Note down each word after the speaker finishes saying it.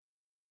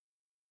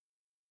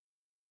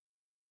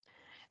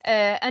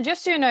And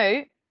just so you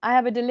know, I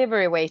have a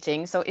delivery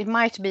waiting, so it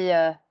might be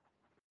an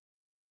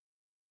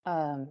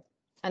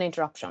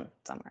interruption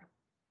somewhere.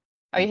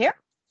 Are you here?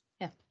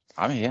 Yeah.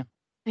 I'm here.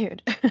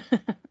 Good.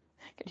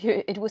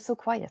 It was so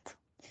quiet.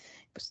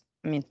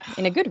 I mean,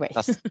 in a good way.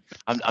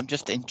 I'm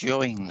just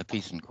enjoying the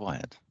peace and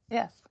quiet.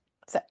 Yes.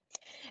 So,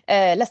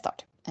 let's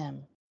start.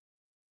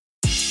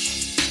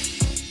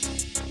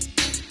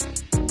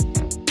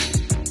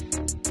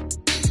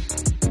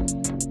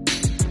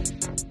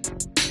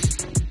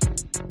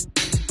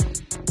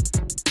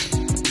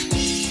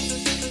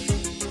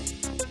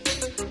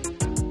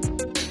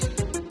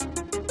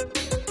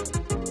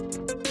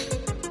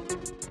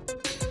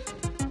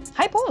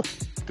 Hi, Paul.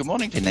 Good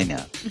morning,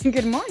 Janina.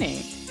 Good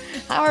morning.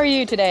 How are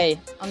you today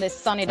on this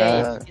sunny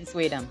day in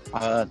Sweden?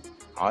 I'm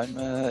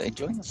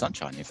enjoying the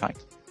sunshine, in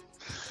fact.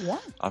 Yeah.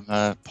 I'm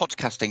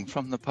podcasting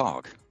from the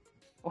park.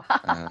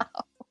 Wow.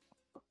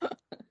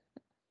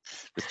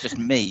 It's just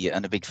me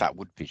and a big fat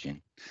wood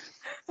pigeon.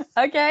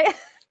 Okay.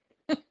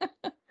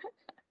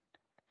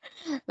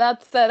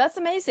 That's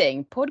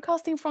amazing.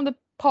 Podcasting from the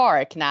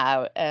park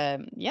now.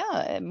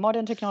 Yeah,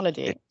 modern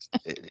technology.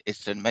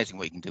 It's amazing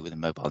what you can do with a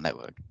mobile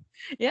network.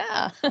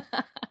 Yeah.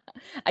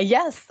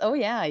 Yes. Oh,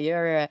 yeah.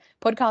 You're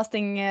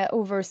podcasting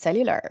over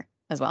cellular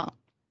as well.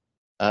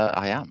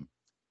 I am.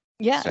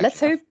 Yeah. Let's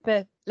hope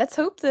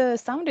the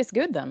sound is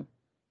good then.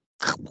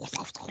 Good.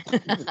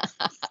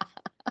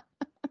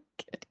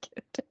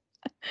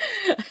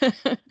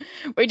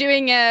 We're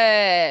doing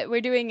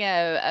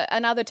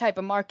another type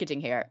of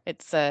marketing here.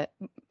 It's a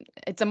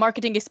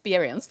marketing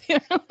experience.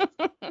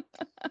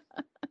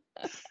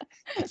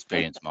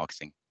 Experience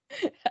marketing.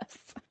 Yes.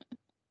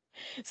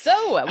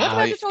 So, what do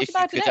I have to talk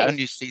about today? If you could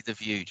only see the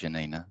view,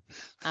 Janina.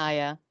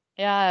 Yeah.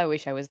 I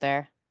wish I was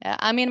there. Yeah,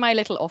 I'm in my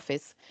little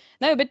office.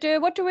 No, but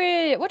what are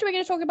we going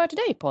to talk about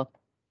today, Paul?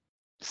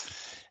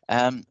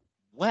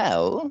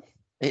 Well,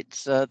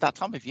 it's that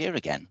time of year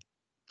again.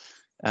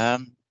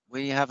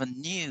 We have a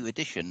new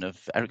edition of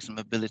Ericsson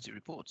Mobility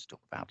Report to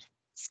talk about,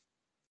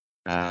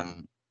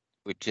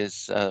 which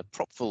is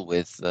propful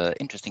with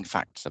interesting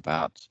facts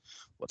about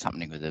what's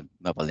happening with the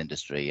mobile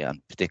industry,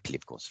 and particularly,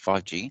 of course,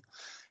 5G,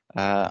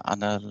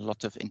 and a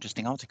lot of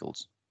interesting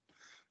articles.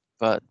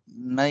 But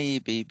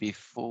maybe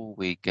before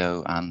we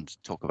go and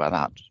talk about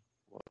that,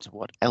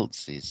 what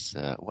else is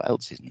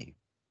new?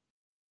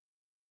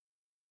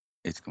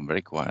 It's gone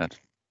very quiet.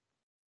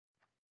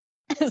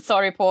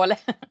 Sorry, Paul.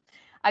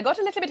 I got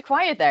a little bit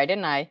quiet there,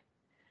 didn't I?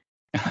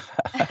 I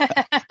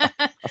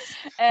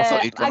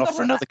thought you'd gone off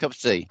for another cup of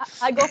tea.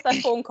 I got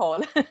that phone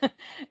call.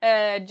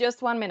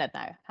 Just 1 minute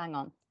now. Hang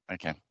on.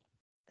 Okay.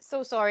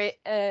 So sorry.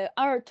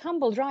 Our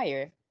tumble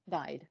dryer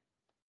died.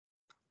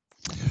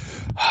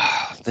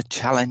 The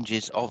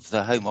challenges of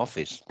the home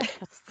office.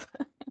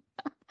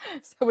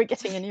 So we're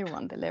getting a new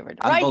one delivered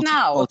and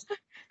now.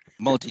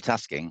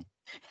 Multitasking.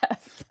 Yes.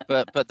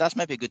 But that's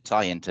maybe a good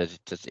tie-in to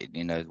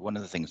one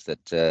of the things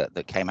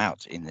that came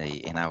out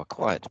in our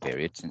quiet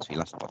period since we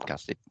last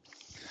podcasted.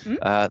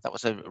 That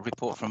was a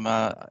report from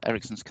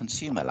Ericsson's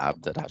Consumer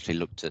Lab that actually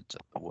looked at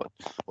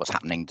what's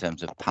happening in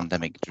terms of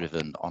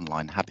pandemic-driven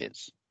online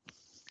habits,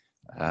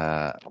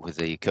 with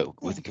the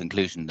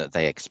conclusion that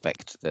they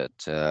expect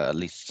that at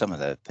least some of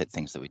the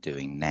things that we're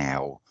doing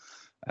now,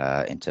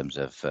 in terms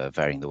of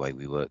varying the way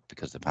we work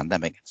because of the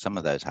pandemic, some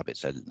of those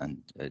habits are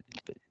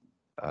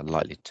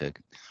likely to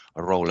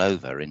roll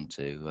over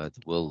into the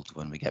world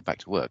when we get back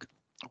to work,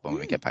 when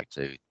we get back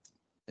to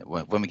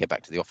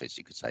the office,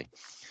 you could say.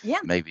 Yeah.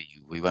 Maybe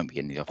we won't be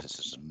in the office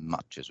as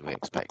much as we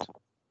expect.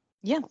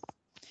 Yeah.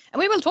 And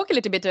we will talk a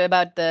little bit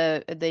about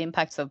the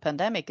impacts of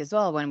pandemic as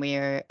well when we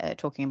are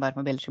talking about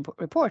mobility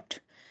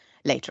report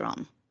later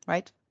on,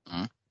 right?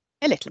 A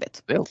little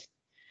bit. Will.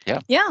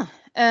 Yeah. Yeah.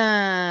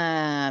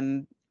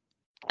 And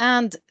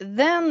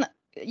then,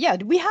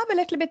 we have a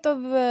little bit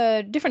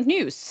of different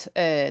news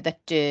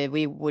that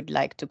we would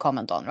like to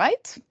comment on,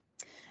 right?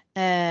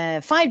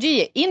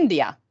 5G in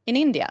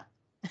India.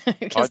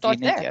 You can start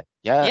there. India.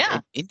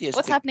 Yeah. India's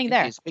what's happening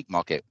there? India's a big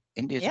market.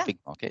 India's a big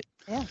market.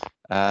 Yeah.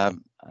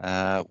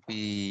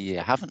 We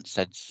haven't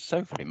said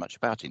so very much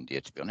about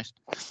India, to be honest.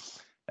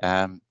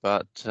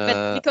 But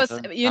because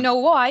you know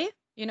why?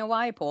 You know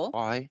why, Paul?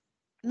 Why?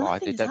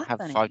 Nothing's They don't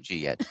happening. have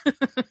 5G yet.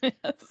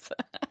 Yes.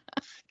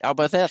 Oh,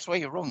 but that's where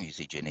you're wrong, you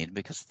see, Janine,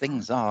 because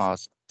things are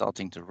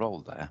starting to roll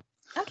there.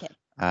 Okay.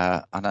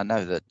 And I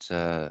know that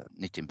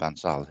Nitin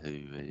Bansal, who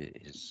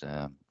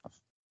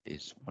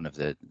is one of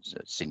the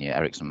senior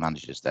Ericsson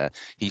managers there,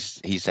 he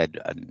said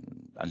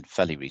and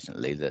fairly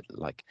recently that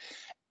like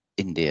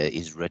India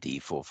is ready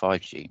for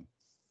 5G,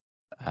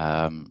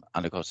 and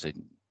of course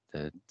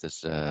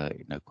there's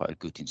quite a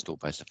good install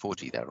base of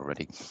 4G there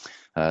already,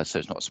 so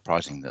it's not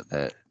surprising that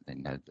that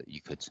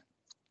you could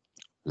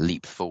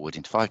leap forward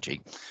into 5G,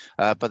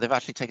 but they've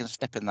actually taken a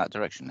step in that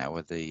direction now,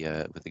 with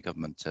the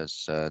government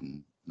has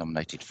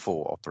nominated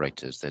 4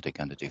 operators that are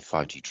going to do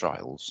 5G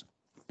trials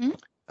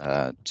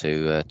to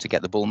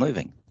get the ball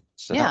moving.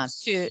 So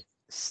to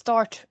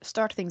start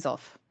things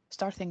off.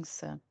 So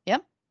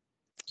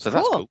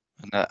that's cool.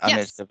 And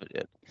yes.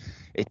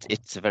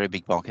 it's a very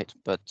big market,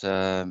 but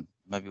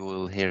maybe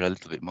we'll hear a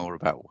little bit more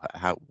about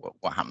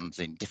what happens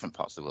in different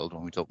parts of the world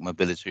when we talk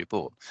mobility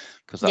report,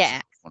 because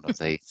that's one of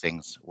the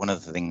things. One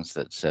of the things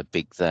that's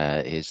big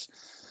there is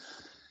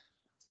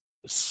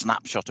a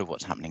snapshot of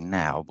what's happening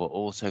now, but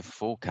also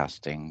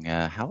forecasting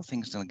how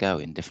things are going to go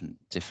in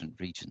different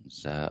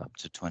regions up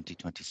to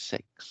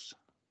 2026.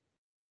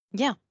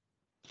 Yeah.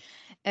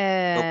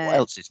 But what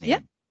else is new? Yeah.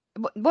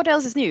 What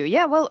else is new?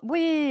 Yeah, well,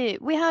 we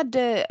had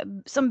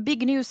some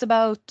big news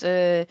about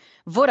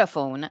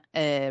Vodafone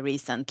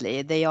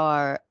recently. They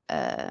are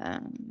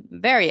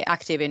very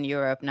active in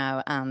Europe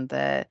now, and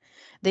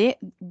they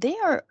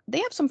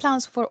have some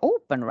plans for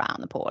Open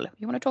RAN. Paul,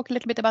 you want to talk a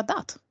little bit about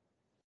that?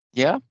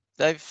 Yeah,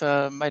 they've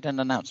made an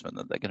announcement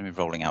that they're going to be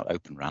rolling out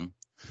Open RAN,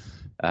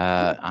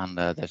 and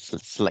they've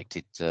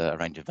selected a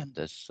range of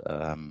vendors.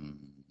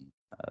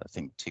 I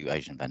think 2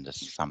 Asian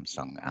vendors,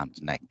 Samsung and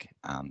NEC,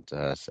 and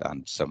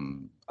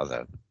some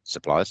other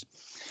suppliers.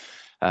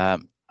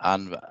 And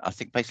I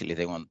think basically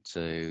they want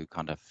to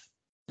kind of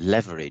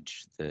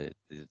leverage the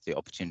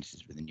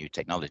opportunities with the new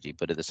technology,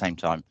 but at the same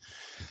time,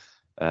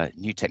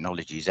 new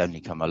technologies only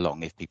come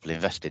along if people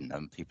invest in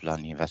them. People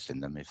only invest in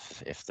them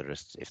if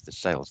there's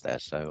sales there.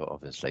 So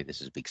obviously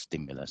this is a big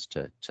stimulus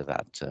to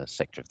that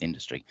sector of the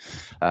industry,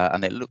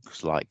 and it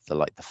looks like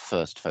the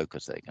first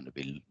focus they're going to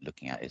be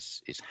looking at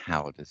is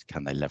how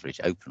can they leverage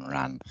Open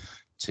RAN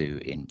to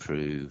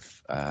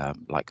improve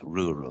like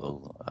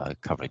rural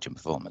coverage and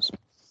performance.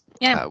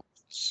 Yeah.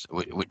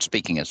 Which,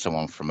 speaking as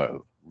someone from a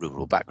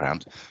rural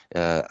background,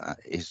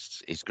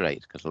 is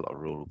great, because a lot of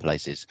rural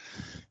places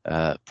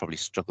probably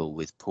struggle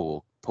with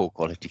poor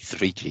quality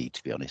 3G,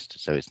 to be honest.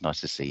 So it's nice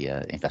to see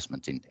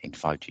investment in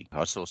 5G.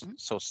 I saw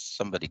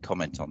somebody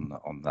comment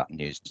on that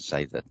news to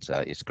say that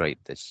it's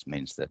great. This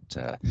means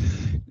that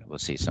we'll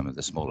see some of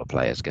the smaller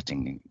players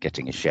getting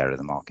a share of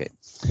the market.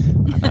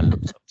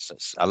 And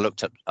I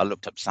looked up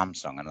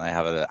Samsung, and they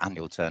have an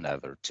annual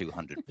turnover of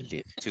 $200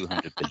 billion.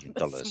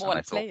 Small and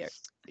I player. thought,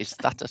 is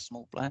that a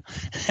small player?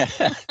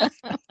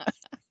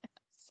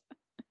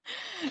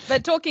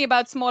 But talking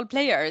about small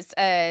players,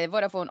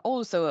 Vodafone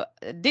also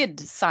did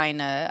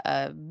sign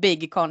a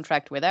big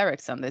contract with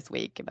Ericsson this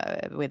week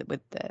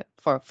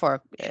for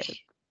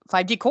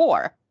 5G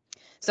core.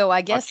 So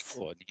I guess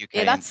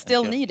that's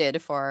still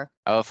needed for.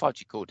 Oh,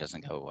 5G core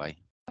doesn't go away.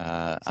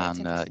 Yeah, I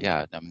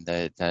mean,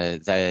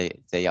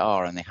 they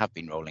are, and they have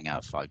been rolling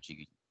out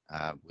 5G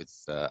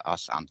with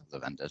us and other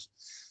vendors.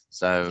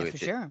 So yeah, for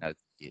sure.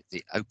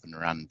 The Open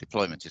RAN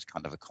deployment is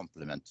kind of a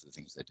complement to the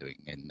things they're doing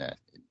in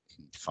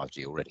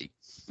 5G already.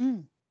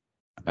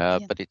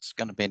 But it's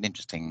going to be an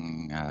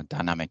interesting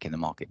dynamic in the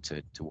market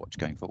to watch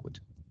going forward.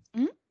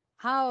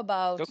 How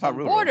about some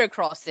border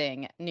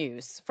crossing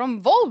news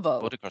from Volvo?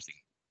 Border crossing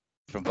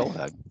from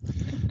Volvo.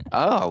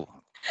 Oh,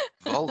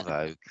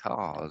 Volvo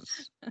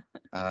cars.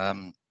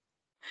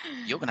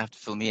 You're going to have to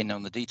fill me in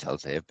on the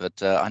details here,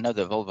 but I know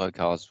that Volvo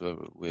cars were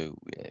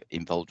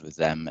involved with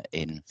them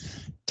in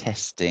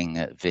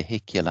testing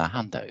vehicular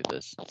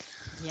handovers.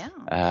 Yeah.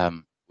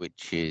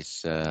 Which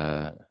is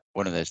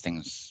one of those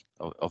things.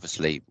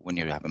 Obviously, when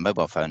you have a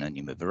mobile phone and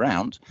you move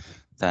around,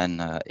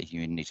 then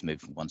you need to move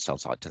from one cell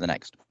site to the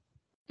next.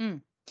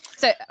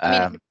 So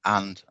I mean,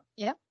 and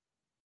yeah.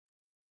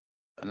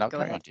 Now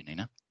carry on,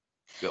 Janina.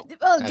 Well,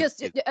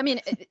 I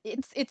mean,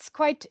 it's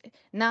quite,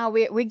 now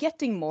we're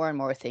getting more and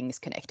more things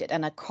connected,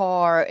 and a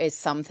car is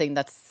something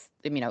that's,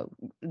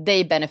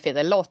 they benefit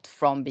a lot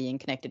from being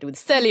connected with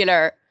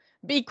cellular,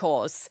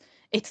 because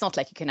it's not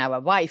like you can have a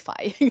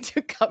Wi-Fi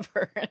to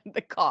cover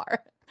the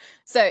car.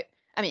 So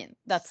I mean,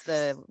 that's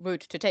the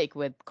route to take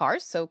with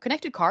cars. So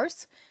connected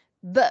cars,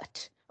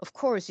 but of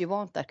course you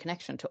want that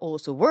connection to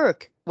also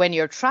work when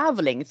you're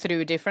traveling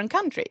through different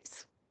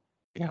countries.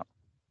 Yeah.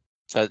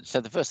 So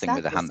the first thing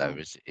with the handover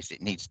is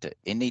it needs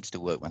to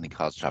work when the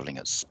car's traveling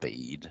at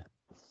speed,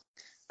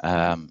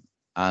 and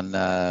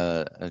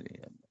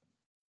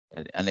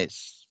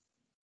it's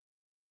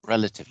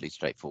relatively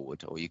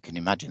straightforward, or you can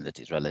imagine that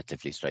it's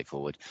relatively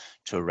straightforward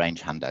to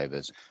arrange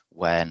handovers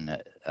when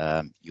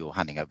you're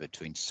handing over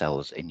between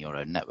cells in your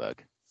own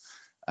network.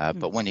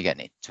 But when you get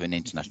to an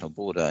international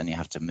border and you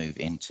have to move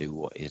into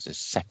what is a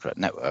separate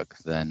network,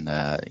 then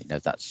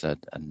that's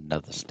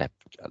another step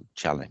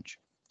challenge.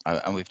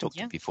 And we've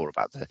talked before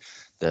about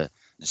the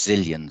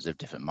zillions of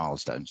different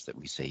milestones that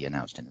we see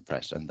announced in the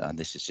press, and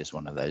this is just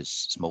one of those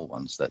small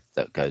ones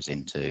that goes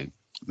into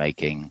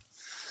making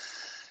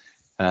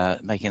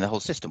the whole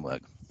system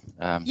work.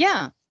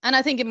 Yeah, and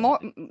I think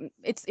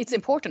it's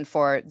important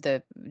for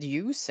the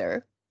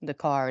user, the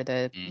car,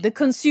 the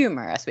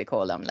consumer, as we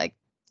call them. Like,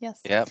 yes.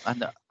 Yeah,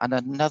 and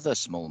another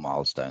small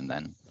milestone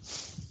then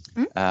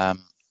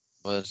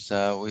was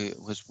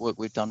what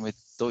we've done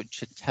with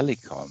Deutsche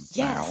Telekom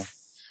now.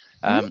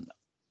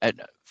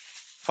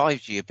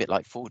 5G, a bit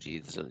like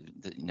 4G,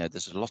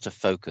 there's a lot of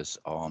focus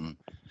on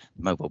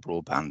mobile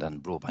broadband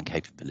and broadband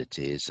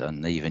capabilities,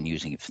 and even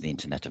using it for the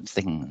Internet of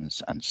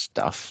Things and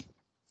stuff.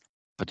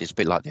 But it's a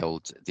bit like the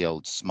old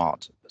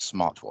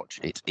smartwatch.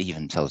 It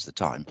even tells the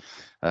time.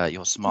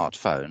 Your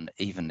smartphone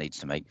even needs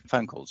to make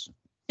phone calls.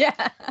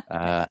 Yeah.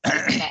 Uh,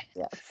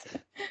 Yes.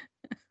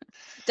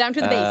 Down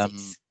to the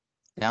basics.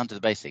 Down to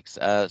the basics.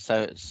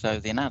 So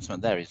the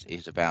announcement there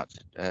is about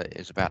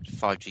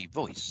 5G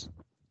voice,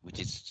 which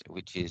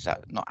is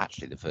not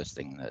actually the first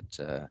thing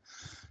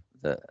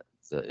that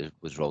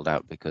was rolled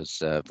out,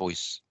 because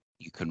voice,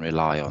 you can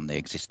rely on the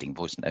existing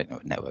voice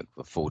network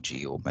for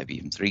 4G or maybe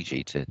even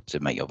 3G to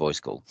make your voice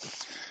call.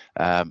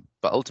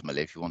 But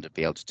ultimately, if you want to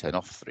be able to turn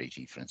off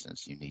 3G, for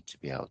instance, you need to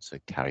be able to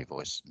carry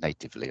voice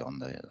natively on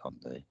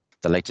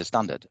the latest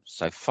standard.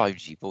 So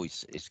 5G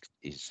voice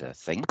is a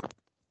thing.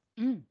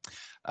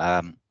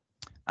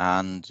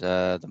 And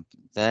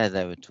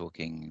they were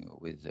talking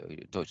with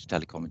Deutsche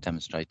Telekom and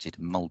demonstrated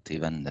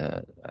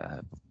multi-vendor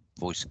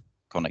voice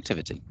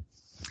connectivity.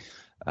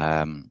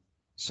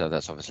 So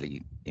that's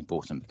obviously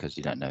important, because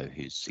you don't know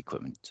whose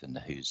equipment and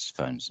whose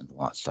phones and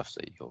all that stuff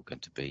that you're going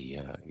to be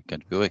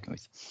working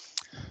with.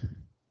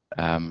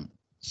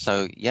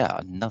 So yeah,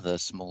 another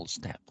small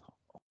step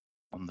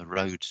on the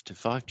road to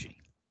 5G.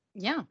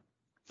 Yeah.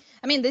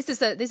 I mean, this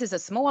is a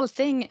small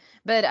thing,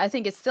 but I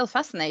think it's still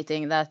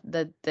fascinating that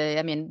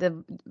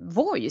the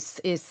voice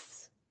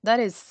is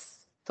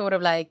sort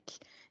of like,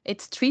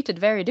 it's treated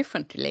very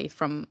differently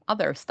from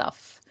other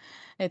stuff.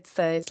 It's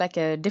like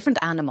a different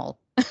animal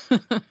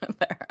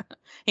there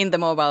in the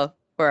mobile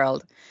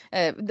world.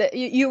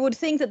 You would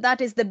think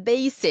that is the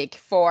basic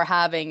for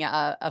having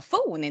a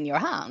phone in your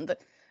hand,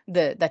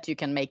 that you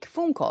can make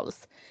phone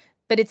calls,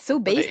 but it's so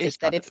basic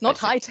that it's not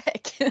high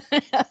tech.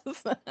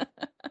 Yes.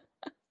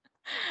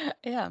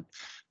 Yeah,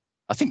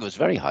 I think it was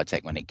very high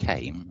tech when it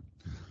came,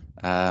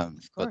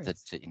 but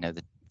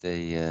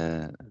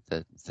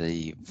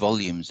the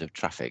volumes of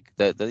traffic.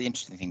 The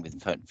interesting thing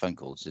with phone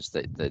calls is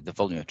that the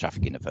volume of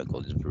traffic in a phone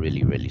call is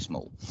really, really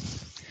small.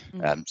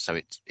 So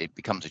it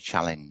becomes a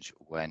challenge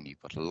when you've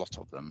got a lot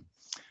of them,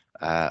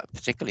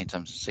 particularly in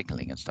terms of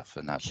signaling and stuff,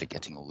 and actually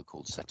getting all the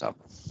calls set up.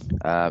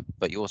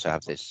 But you also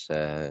have this,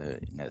 the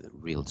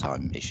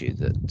real-time issue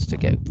that to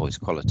get voice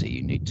quality,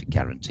 you need to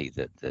guarantee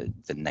that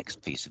the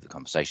next piece of the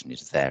conversation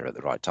is there at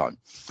the right time.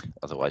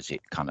 Otherwise,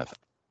 it kind of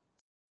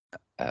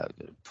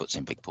puts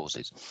in big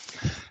pauses.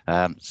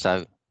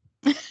 So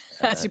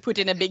as you put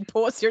in a big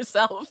pause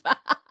yourself.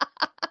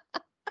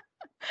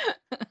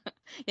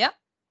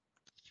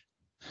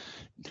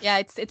 Yeah,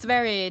 it's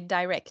very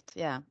direct.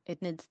 Yeah,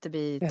 it needs to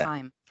be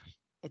time.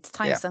 It's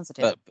time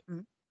sensitive.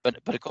 But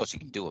of course, you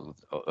can do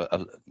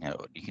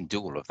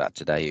all of that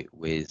today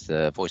with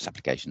voice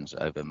applications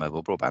over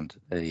mobile broadband.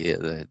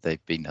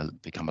 They've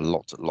become a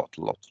lot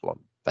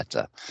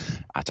better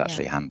at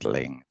actually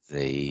handling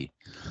the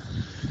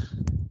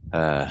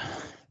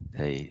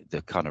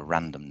kind of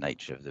random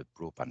nature of the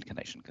broadband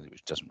connection,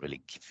 which doesn't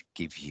really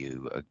give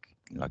you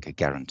a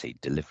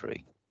guaranteed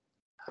delivery.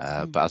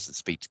 But as the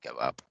speeds go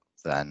up,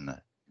 then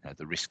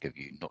the risk of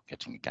you not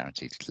getting a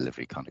guaranteed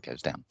delivery kind of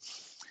goes down.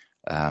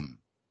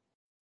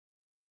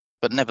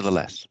 But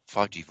nevertheless,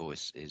 5G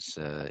voice is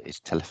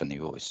telephony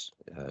voice,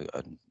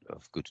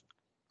 of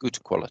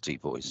good quality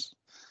voice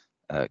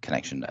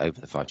connection over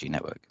the 5G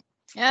network.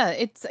 Yeah,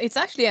 it's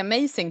actually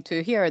amazing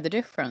to hear the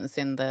difference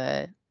in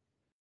the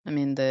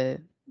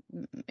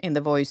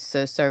voice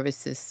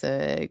services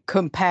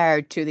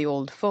compared to the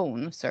old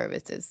phone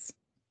services.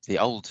 The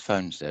old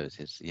phone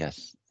services,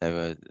 yes, they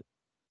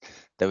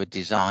were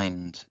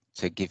designed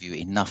to give you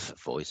enough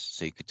voice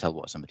so you could tell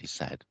what somebody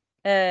said.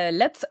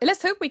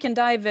 Let's hope we can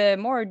dive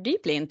more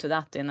deeply into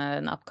that in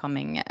an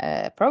upcoming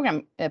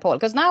program, Paul,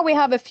 because now we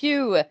have a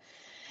few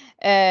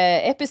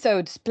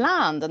episodes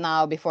planned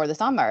now before the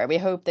summer. We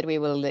hope that we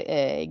will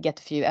get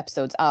a few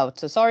episodes out.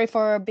 So sorry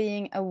for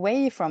being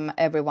away from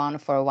everyone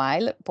for a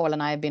while. Paul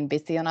and I have been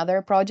busy on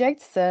other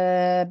projects,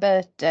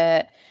 but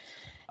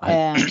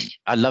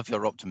I love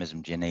your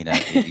optimism, Janina.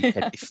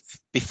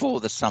 Before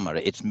the summer,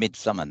 it's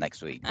midsummer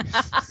next week.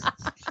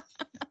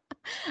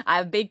 I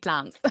have big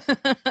plans.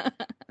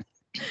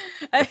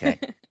 Okay.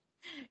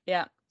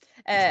 Yeah.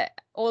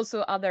 Also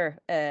other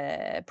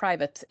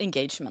private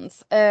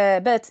engagements.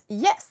 But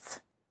yes,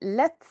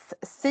 let's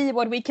see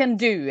what we can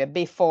do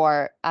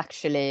before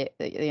actually,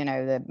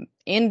 the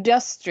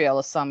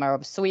industrial summer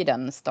of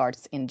Sweden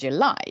starts in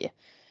July.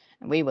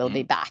 We will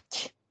be back.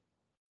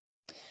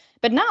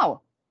 But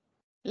now,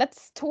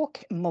 let's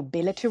talk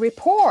mobility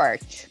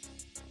report.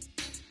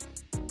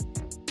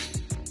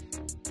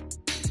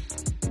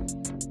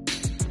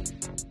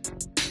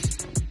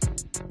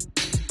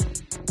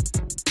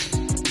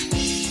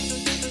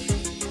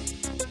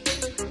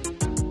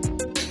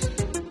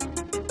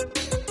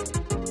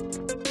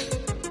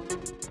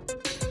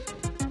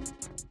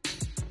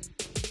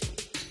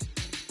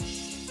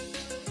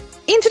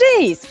 In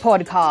today's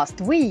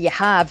podcast, we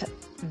have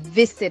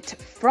visit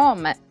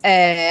from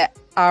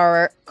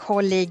our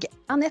colleague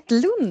Annette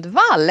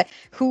Lundvall,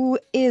 who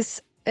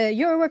is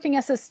you're working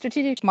as a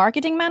strategic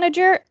marketing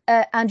manager,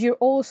 and you're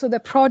also the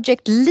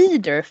project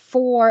leader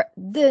for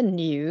the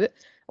new,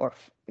 or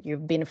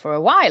you've been for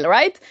a while,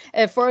 right?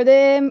 For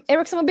the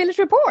Ericsson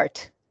Mobility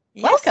Report.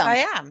 Yes, Welcome.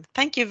 I am.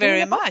 Thank you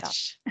very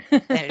much.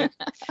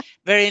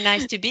 Very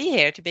nice to be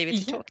here, to be able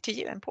to talk to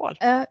you and Paul.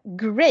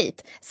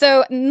 Great.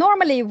 So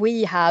normally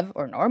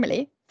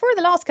for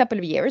the last couple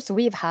of years,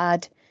 we've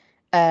had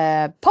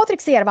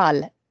Patrik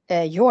Servall,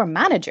 your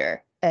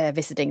manager,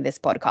 visiting this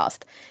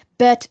podcast.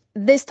 But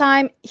this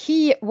time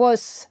he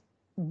was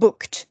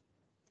booked.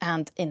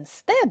 And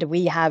instead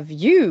we have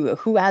you,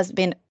 who has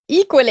been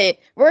equally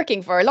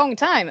working for a long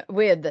time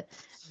with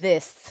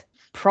this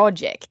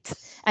project.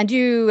 And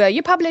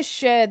you publish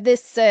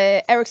this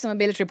Ericsson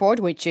Mobility Report,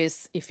 which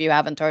is, if you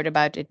haven't heard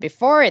about it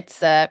before,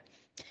 it's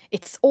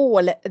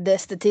all the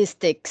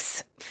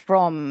statistics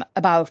from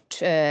about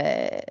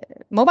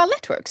mobile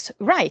networks,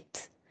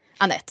 right?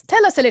 Annette,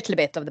 tell us a little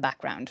bit of the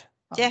background.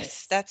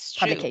 Yes, that's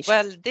true.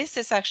 Well, this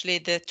is actually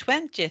the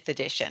 20th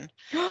edition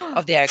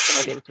of the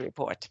Ericsson Mobility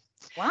Report.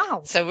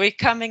 Wow. So we're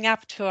coming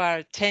up to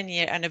our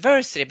 10-year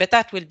anniversary, but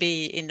that will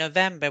be in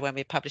November when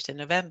we publish the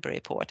November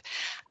report.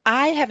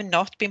 I have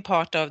not been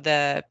part of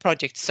the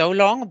project so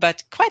long,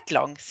 but quite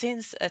long,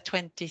 since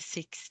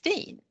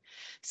 2016.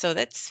 So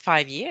that's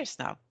 5 years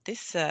now, this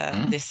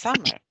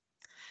summer.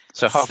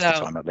 So half the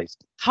time at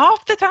least.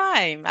 Half the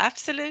time,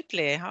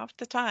 absolutely, half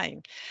the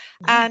time.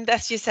 Yeah. And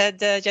as you said,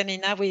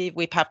 Janina,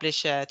 we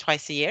publish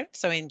twice a year,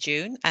 so in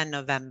June and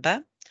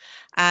November.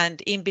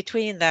 And in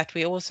between that,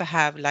 we also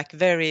have like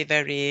very,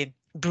 very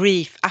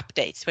brief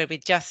updates where we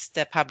just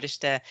publish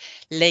the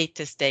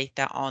latest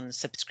data on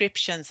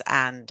subscriptions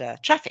and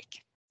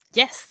traffic.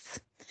 Yes.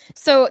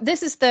 So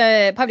this is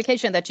the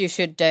publication that you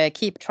should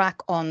keep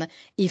track on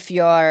if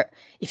you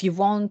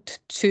want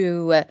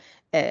to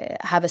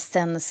have a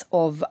sense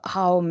of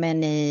how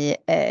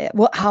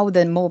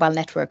the mobile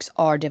networks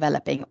are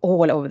developing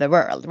all over the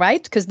world,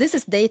 right? Because this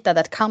is data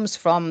that comes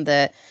from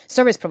the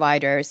service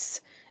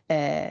providers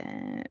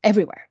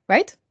everywhere,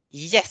 right?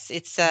 Yes,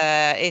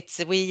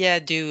 we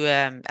do.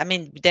 I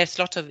mean, there's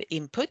lots of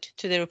input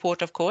to the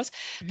report, of course,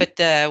 but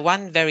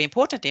one very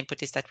important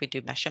input is that we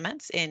do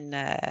measurements in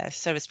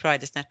service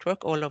providers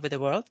network all over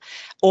the world.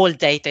 All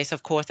data is,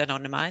 of course,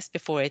 anonymized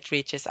before it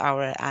reaches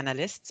our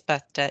analysts,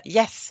 but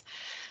yes.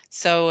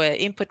 So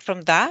input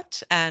from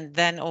that, and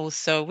then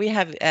also we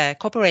have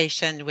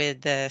cooperation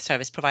with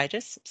service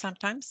providers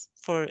sometimes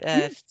for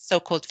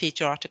so-called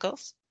feature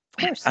articles.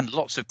 Of course. And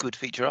lots of good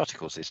feature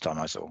articles this time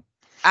I saw.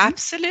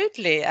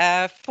 Absolutely.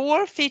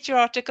 4 feature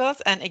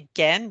articles. And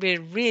again, we're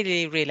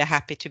really, really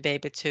happy to be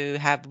able to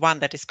have one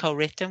that is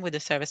co-written with the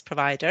service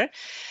provider.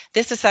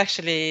 This is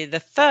actually the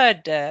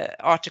 3rd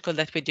article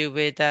that we do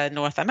with a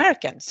North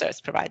American service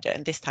provider.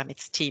 And this time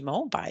it's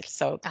T-Mobile.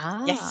 So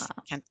yes,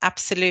 can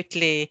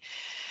absolutely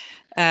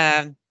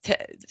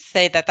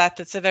say that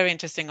it's a very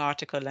interesting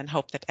article and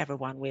hope that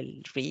everyone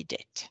will read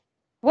it.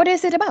 What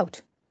is it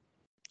about?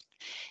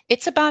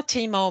 It's about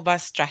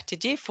T-Mobile's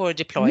strategy for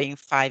deploying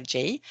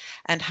 5G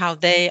and how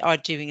they are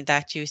doing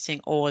that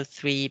using all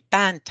 3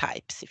 band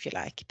types, if you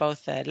like,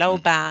 both low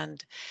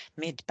band,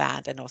 mid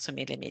band, and also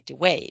millimeter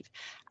wave.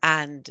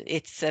 And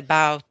it's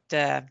about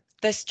the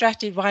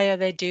strategy. Why are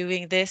they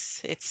doing this?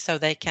 It's so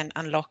they can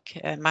unlock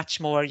much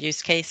more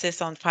use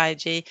cases on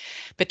 5G,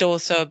 but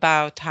also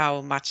about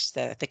how much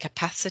the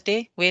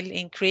capacity will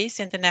increase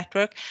in the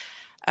network.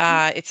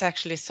 It's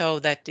actually so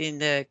that in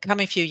the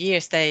coming few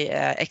years, they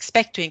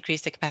expect to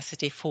increase the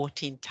capacity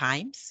 14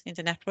 times in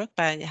the network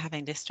by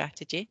having this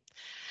strategy.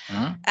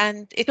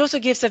 And it also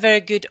gives a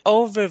very good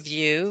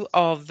overview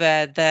of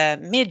the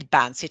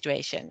mid-band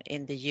situation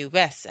in the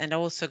US, and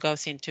also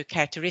goes into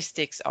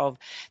characteristics of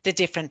the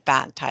different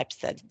band types,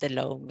 the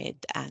low,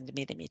 mid, and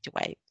millimeter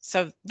wave.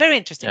 So very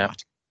interesting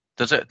article.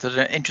 There's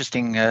an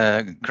interesting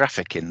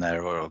graphic in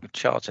there, or a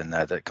chart in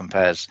there, that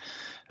compares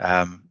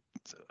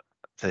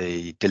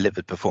the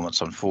delivered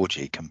performance on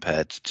 4G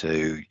compared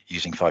to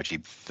using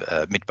 5G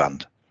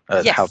midband,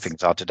 how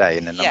things are today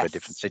in a number of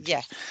different cities.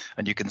 Yes.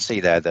 And you can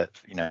see there that,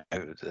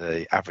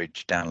 the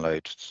average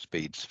download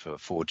speeds for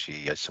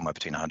 4G is somewhere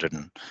between 100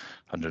 and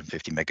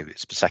 150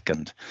 megabits per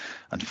second,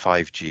 and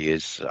 5G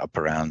is up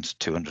around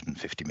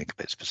 250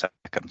 megabits per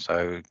second.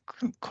 So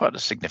quite a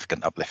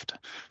significant uplift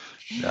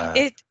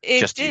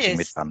just using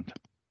midband.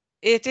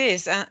 It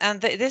is, and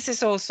this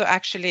is also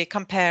actually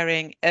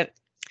comparing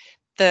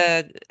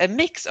a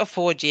mix of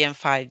 4G and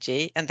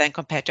 5G, and then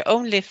compared to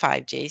only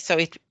 5G. So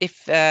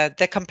if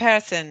the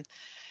comparison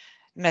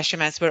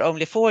measurements were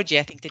only 4G,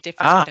 I think the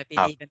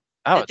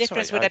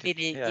difference would have been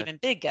even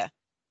bigger.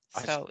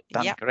 So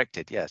I stand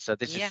corrected. Yeah. So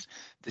this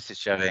is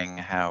showing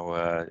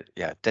how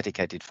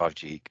dedicated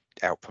 5G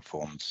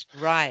outperforms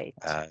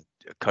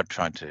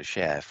trying to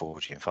share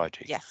 4G and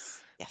 5G. Yes.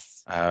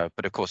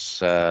 But of course,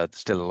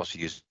 still a lot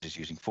of users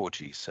using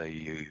 4G, so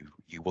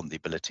you want the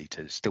ability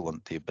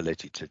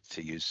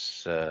to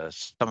use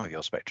some of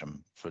your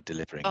spectrum for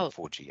delivering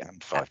 4G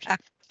and 5G.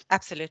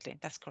 Absolutely,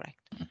 that's correct.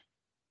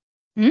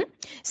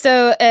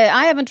 So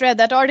I haven't read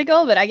that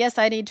article, but I guess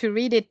I need to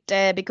read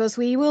it because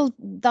we will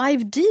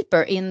dive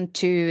deeper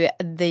into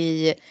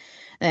the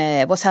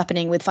what's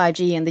happening with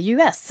 5G in the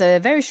US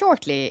very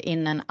shortly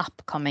in an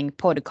upcoming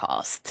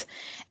podcast.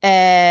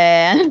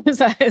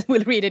 So I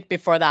will read it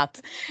before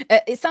that.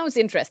 It sounds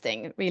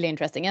interesting, really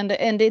interesting, and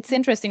it's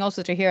interesting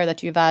also to hear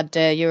that you've had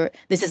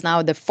this is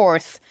now the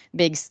fourth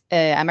big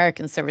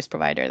American service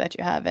provider that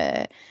you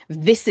have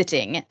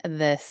visiting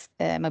this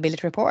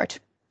mobility report.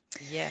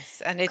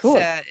 Yes, and it's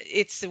Cool.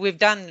 we've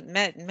done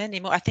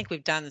many more. I think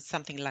we've done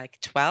something like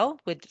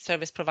 12 with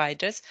service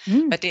providers,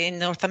 but in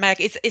North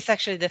America, it's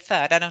actually the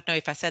third. I don't know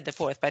if I said the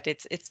fourth, but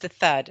it's the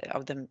third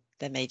of the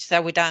major.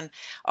 So we've done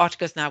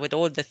articles now with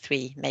all the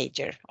three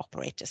major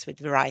operators, with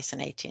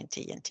Verizon,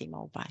 AT&T, and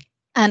T-Mobile.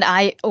 And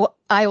I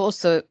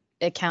also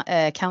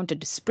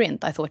counted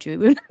Sprint. I thought you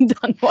would have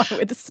done one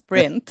with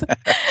Sprint,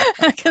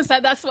 because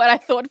that's what I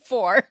thought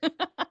 4.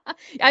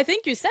 I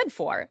think you said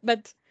 4,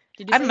 but.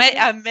 I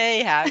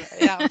may have.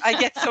 Yeah, I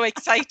get so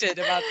excited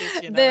about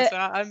this, so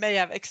I may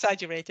have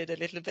exaggerated a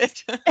little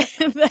bit.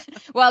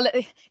 Well,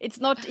 it's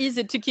not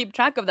easy to keep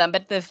track of them,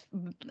 but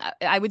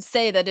I would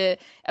say that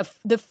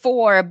the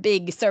 4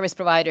 big service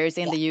providers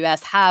in the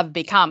US have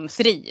become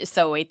 3,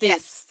 so it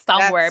is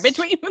somewhere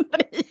between 3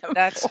 and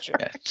That's 4. true.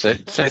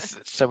 Yeah,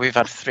 so we've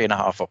had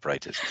 3.5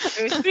 operators.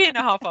 It was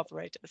 3.5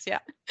 operators. Yeah.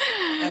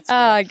 That's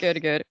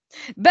good.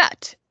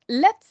 But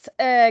let's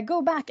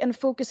go back and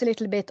focus a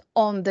little bit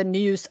on the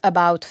news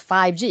about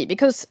 5G,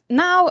 because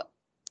now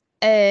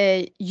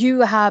is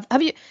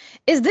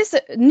this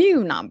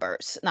new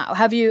numbers now?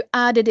 Have you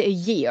added a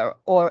year,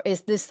 or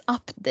is this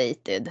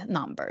updated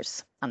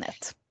numbers,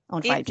 Annette,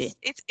 on 5G?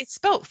 It's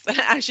both,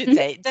 I should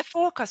say. The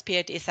forecast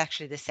period is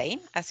actually the same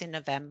as in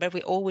November.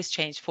 We always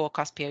change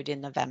forecast period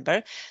in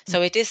November.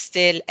 So it is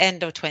still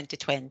end of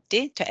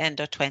 2020 to end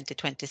of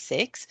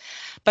 2026.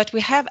 But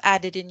we have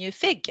added a new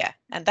figure.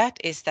 And that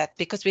is that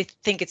because we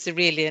think it's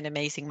really an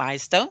amazing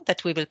milestone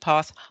that we will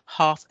pass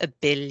 500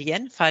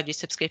 million 5G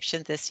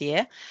subscriptions this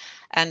year.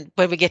 And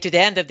when we get to the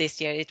end of this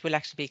year, it will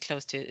actually be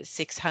close to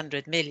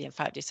 600 million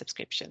 5G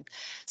subscription.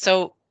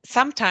 So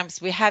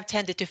sometimes we have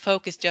tended to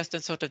focus just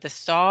on sort of the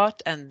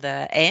start and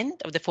the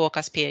end of the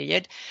forecast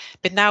period.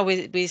 But now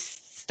we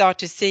start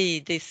to see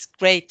these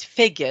great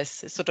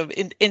figures sort of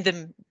in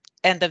the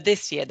end of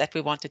this year that we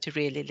wanted to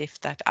really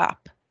lift that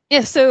up.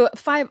 Yeah, so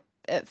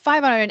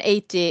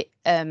 580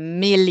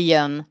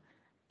 million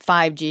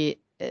 5G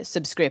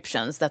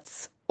subscriptions.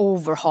 That's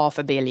over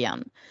 500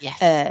 million.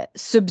 Yes.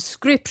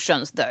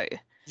 Subscriptions, though.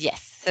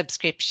 Yes,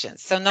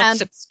 subscriptions. So not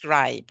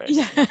subscribers.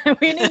 Yeah,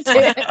 we need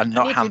to, and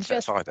not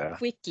just either.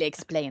 quickly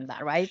explain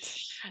that, right?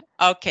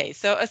 Okay,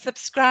 so a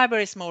subscriber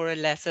is more or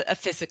less a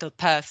physical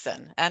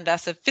person. And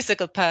as a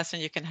physical person,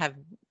 you can have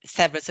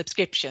several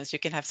subscriptions. You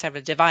can have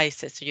several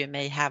devices. So you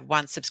may have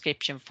one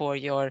subscription for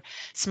your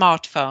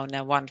smartphone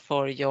and one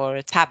for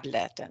your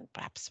tablet and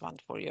perhaps one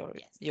for your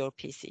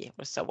PC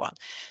or so on.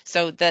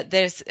 So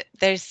there's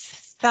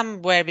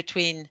somewhere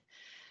between,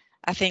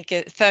 I think,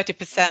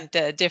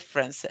 30%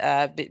 difference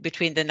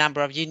between the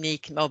number of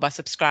unique mobile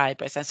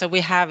subscribers. And so we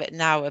have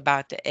now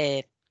about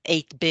 8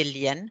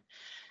 billion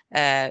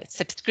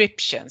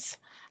subscriptions.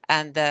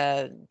 And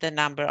the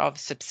number of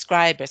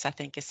subscribers, I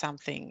think, is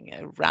something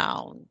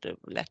around,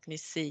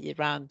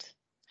 around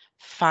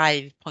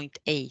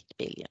 5.8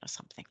 billion or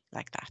something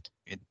like that.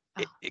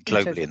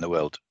 Globally in the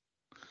world.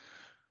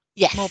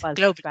 Yes,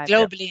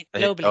 globally.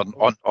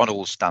 On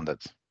all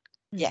standards.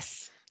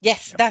 Yes.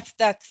 Yes,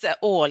 that's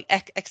all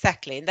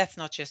exactly, and that's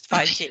not just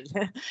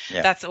 5G.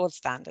 That's all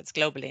standards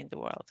globally in the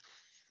world.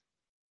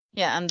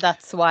 Yeah, and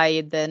that's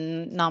why the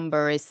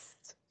number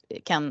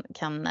can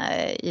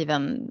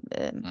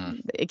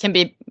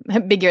be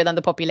bigger than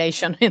the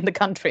population in the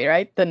country,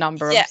 right? The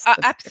number. Yeah,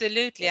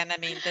 absolutely, and I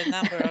mean the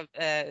number of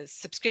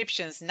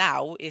subscriptions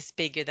now is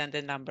bigger than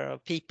the number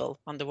of people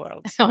on the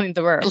world. In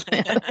the world,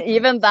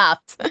 even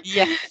that.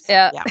 Yes.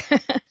 Yeah.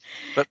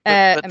 But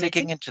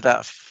digging into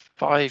that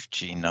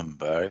 5G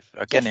number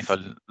again, if I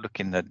look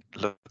in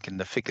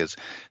the figures,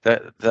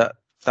 that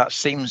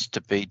seems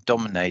to be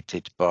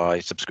dominated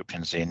by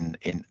subscriptions in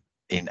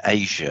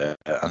Asia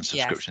and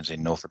subscriptions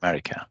in North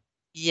America.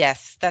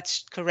 Yes,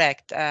 that's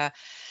correct.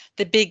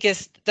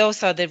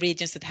 Those are the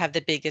regions that have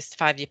the biggest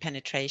 5G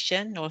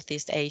penetration,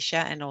 Northeast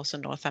Asia and also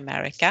North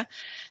America.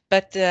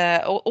 But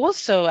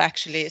also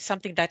actually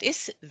something that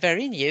is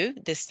very new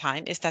this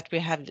time is that we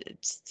have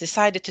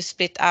decided to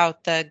split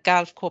out the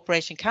Gulf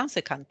Cooperation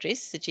Council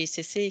countries, the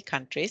GCC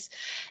countries,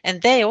 and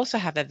they also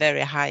have a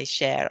very high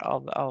share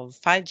of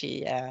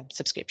 5G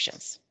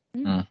subscriptions.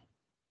 Mm.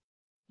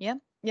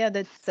 Yeah,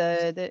 it's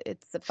the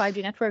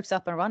 5G networks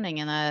up and running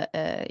in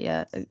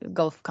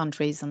Gulf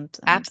countries and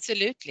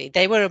absolutely,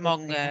 they were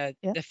among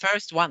the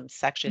first ones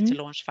actually to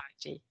launch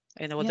 5G.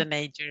 And all the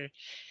major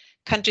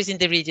countries in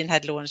the region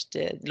had launched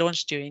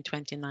during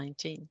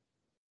 2019.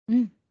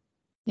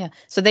 Yeah,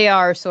 so they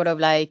are sort of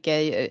like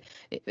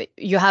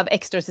you have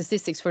extra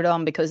statistics for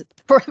them because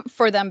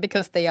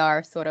they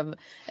are sort of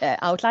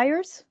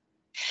outliers.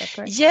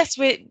 Yes,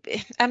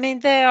 I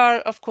mean, they are,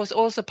 of course,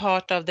 also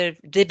part of the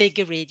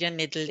bigger region,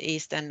 Middle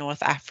East and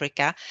North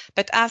Africa.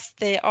 But as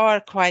they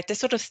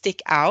sort of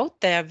stick out,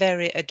 they are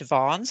very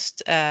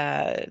advanced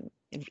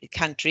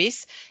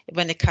countries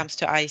when it comes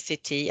to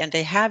ICT, and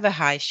they have a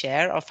high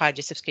share of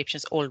 5G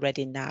subscriptions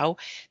already now.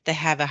 They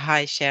have a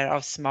high share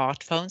of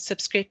smartphone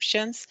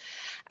subscriptions,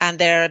 and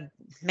there are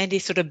many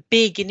sort of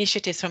big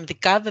initiatives from the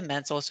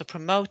governments also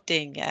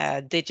promoting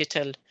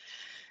digital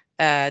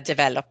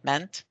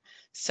development.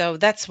 So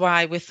that's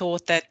why we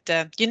thought that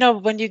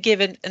when you give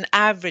an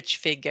average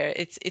figure,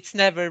 it's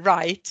never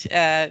right.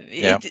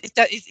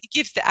 It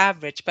gives the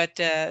average, but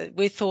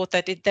we thought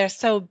that there are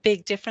so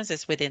big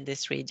differences within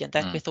this region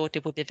that we thought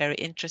it would be very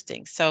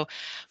interesting. So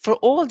for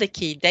all the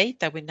key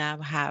data, we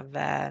now have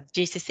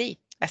GCC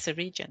as a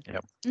region.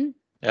 Yep.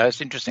 Yeah,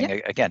 it's interesting.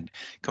 Yep. Again,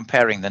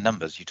 comparing the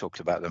numbers, you talked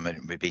about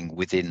them being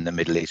within the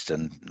Middle East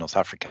and North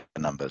Africa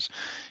numbers.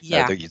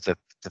 Yeah.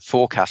 The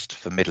forecast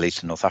for Middle East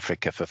and North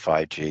Africa for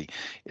 5G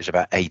is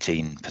about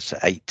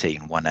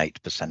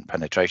 18%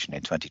 penetration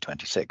in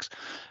 2026.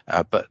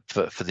 But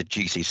for the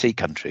GCC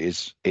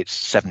countries,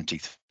 it's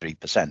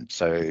 73%.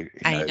 So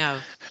I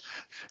know.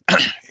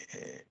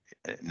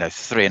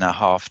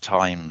 3.5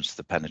 times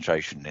the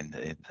penetration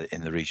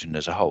in the region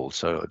as a whole.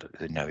 So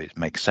it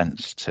makes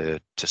sense to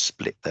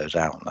split those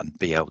out and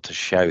be able to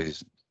show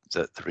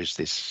that there is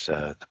this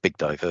big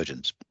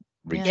divergence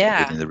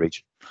within the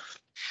region.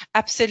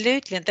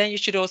 Absolutely, and then you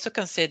should also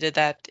consider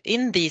that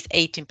in these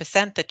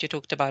 18% that you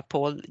talked about,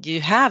 Paul, you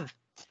have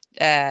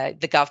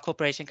the Gulf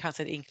Cooperation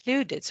Council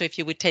included. So if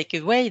you would take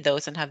away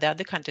those and have the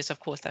other countries, of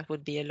course, that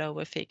would be a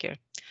lower figure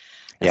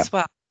as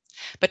well.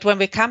 But when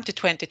we come to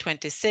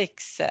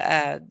 2026,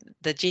 the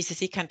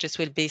GCC countries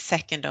will be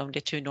second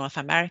only to North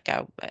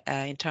America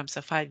in terms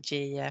of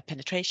 5G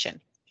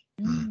penetration.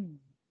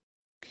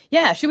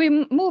 Yeah, should we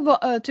move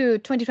to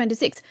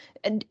 2026?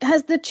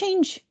 Has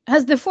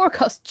the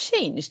forecast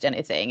changed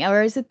anything,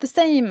 or is it the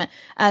same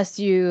as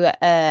you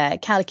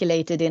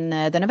calculated in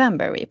the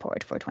November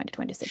report for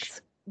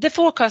 2026? The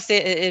forecast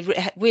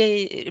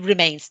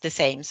remains the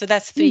same. So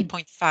that's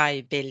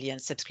 3.5 billion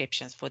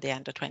subscriptions for the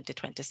end of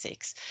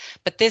 2026.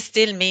 But this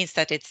still means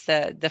that it's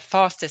the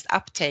fastest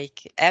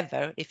uptake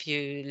ever if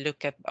you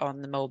look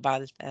on the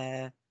mobile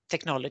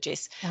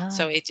technologies.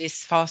 So it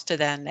is faster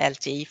than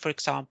LTE, for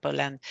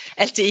example, and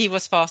LTE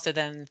was faster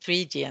than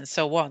 3G and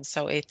so on.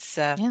 So it's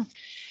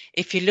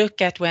if you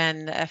look at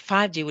when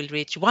 5G will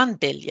reach 1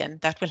 billion,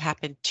 that will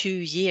happen 2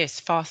 years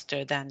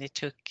faster than it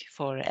took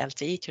for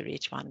LTE to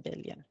reach 1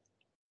 billion.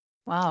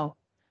 Wow.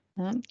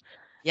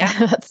 Yeah.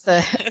 That's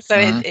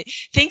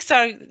things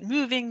are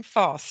moving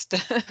fast.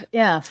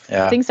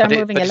 Things are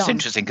moving along. It's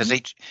interesting because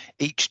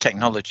each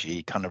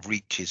technology kind of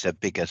reaches a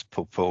bigger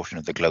proportion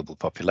of the global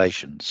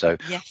population. So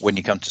when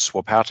you come to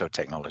swap out of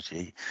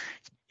technology,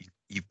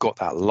 you've got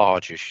that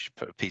largish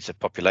piece of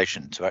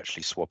population to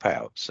actually swap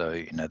out. So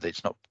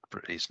it's not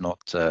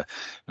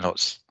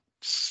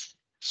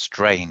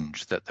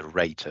strange that the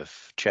rate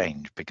of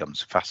change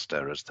becomes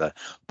faster as the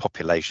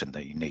population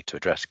that you need to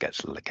address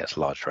gets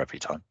larger every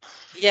time.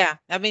 Yeah,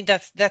 I mean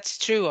that's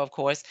true, of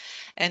course.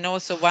 And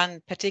also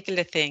one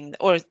particular thing,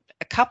 or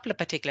a couple of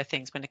particular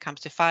things when it comes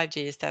to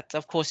 5G, is that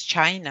of course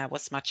China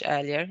was much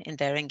earlier in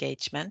their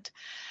engagement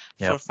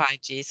for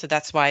 5G, so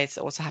that's why it's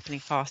also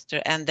happening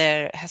faster. And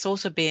there has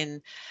also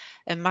been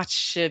a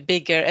much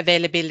bigger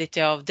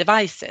availability of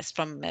devices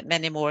from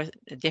many more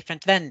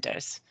different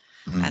vendors.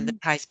 And the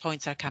price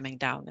points are coming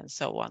down and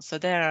so on. So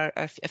there are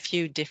a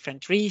few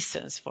different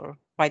reasons for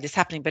why this is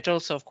happening, but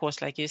also, of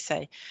course, like you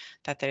say,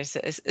 that there's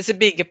a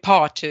bigger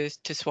part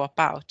to swap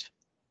out.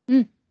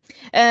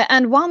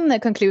 And one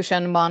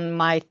conclusion one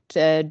might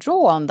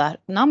draw on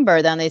that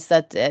number then is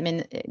that, I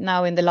mean,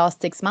 now in the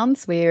last 6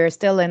 months, we're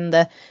still in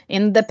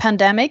the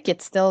pandemic.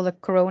 It's still the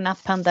corona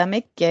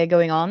pandemic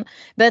going on,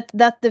 but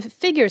that the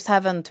figures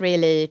haven't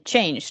really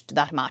changed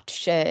that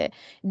much.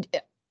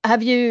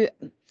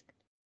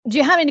 Do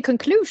you have any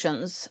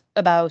conclusions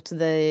about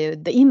the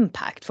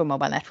impact for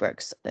mobile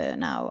networks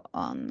now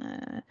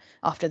on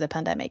after the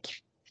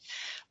pandemic?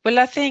 Well,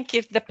 I think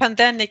if the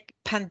pandemic,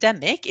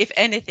 if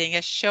anything,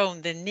 has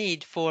shown the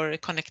need for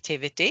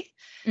connectivity,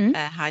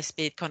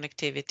 high-speed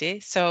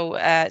connectivity. So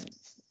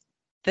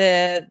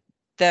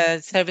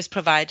the service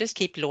providers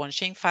keep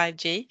launching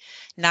 5G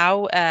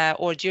now,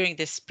 or during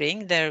this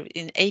spring. There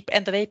in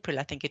end of April,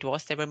 I think it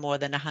was, there were more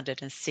than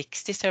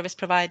 160 service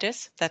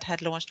providers that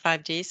had launched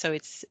 5G. So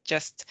it's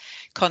just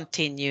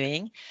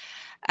continuing.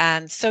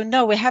 And so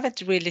no, we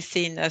haven't really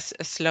seen a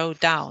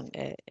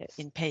slowdown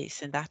in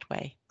pace in that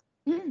way.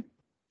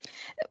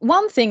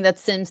 One thing that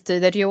seems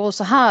that you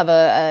also have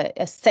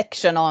a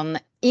section on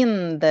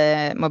in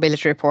the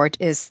mobility report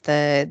is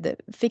the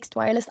fixed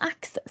wireless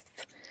access.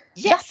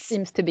 Yes, that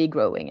seems to be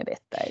growing a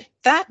bit there.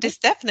 That is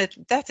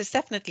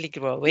definitely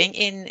growing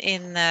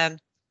in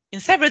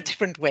several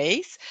different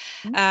ways.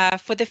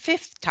 For the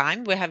 5th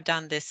time, we have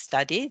done this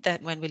study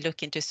that when we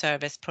look into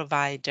service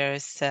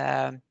providers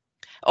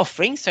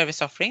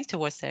service offerings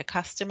towards their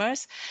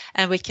customers,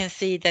 and we can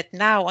see that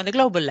now on a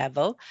global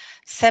level,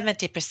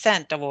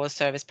 70% of all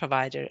service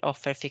providers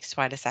offer fixed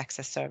wireless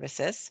access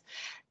services.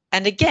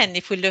 And again,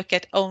 if we look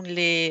at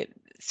only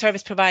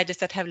service providers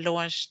that have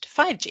launched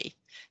 5G,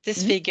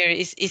 This figure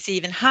is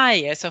even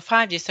higher. So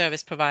 5G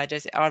service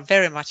providers are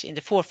very much in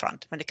the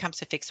forefront when it comes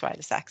to fixed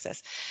wireless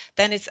access.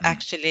 Then it's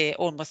actually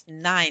almost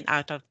 9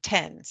 out of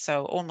 10,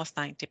 so almost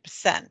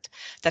 90%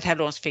 that have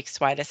launched fixed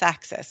wireless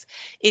access.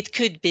 It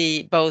could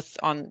be both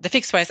on the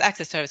fixed wireless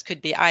access service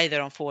could be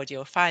either on 4G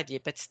or 5G,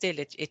 but still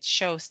it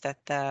shows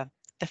that the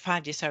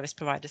 5G service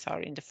providers are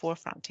in the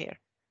forefront here.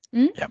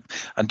 Yeah,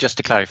 and just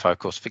to clarify, of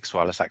course, fixed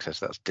wireless access,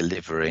 that's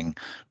delivering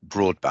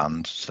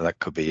broadband, so that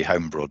could be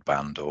home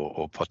broadband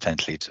or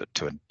potentially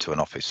to an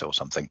office or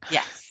something.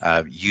 Yes.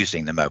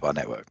 Using the mobile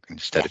network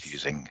instead of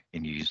using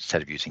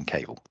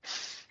cable.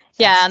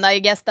 Yeah, and I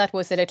guess that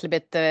was a little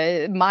bit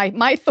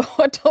my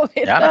thought of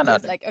it. Yeah, no,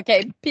 like,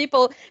 okay,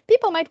 people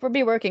might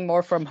be working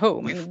more from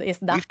home. We've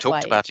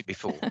talked about it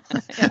before.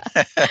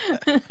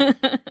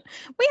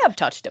 We have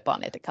touched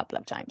upon it a couple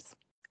of times.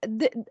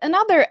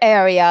 Another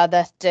area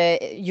that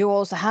you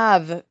also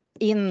have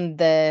in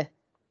the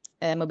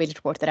mobility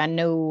report that I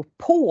know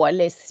Paul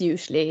is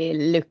usually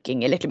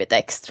looking a little bit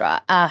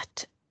extra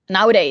at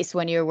nowadays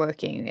when you're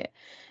working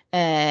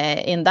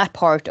in that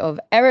part of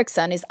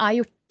Ericsson is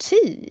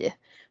IoT.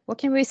 What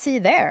can we see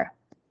there?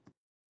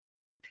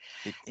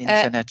 The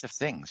Internet of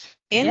Things.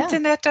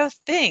 Internet of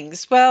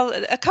Things. Well,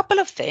 a couple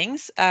of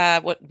things.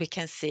 What we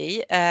can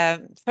see.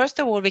 First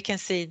of all, we can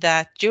see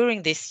that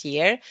during this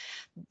year,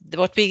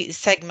 what we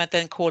segment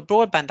and call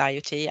broadband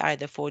IoT,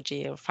 either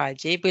 4G or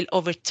 5G, will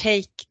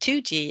overtake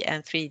 2G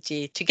and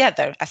 3G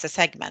together as a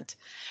segment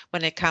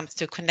when it comes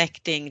to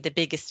connecting the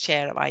biggest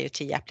share of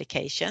IoT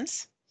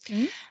applications.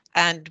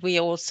 And we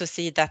also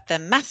see that the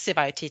massive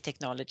IoT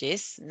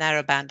technologies,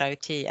 narrowband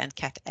IoT and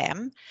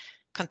Cat-M,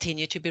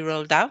 continue to be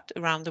rolled out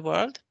around the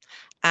world.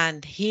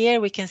 And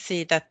here we can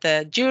see that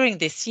during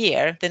this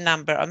year, the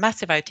number of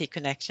massive IoT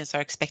connections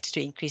are expected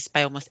to increase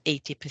by almost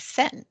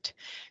 80%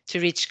 to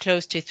reach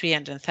close to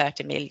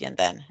 330 million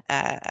then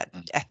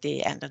at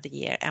the end of the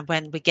year. And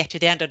when we get to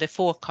the end of the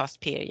forecast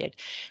period,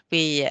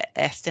 we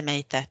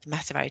estimate that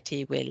massive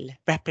IoT will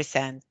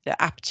represent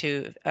up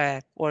to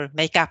or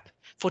make up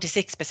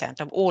 46%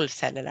 of all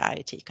cellular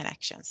IoT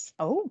connections.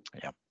 Oh,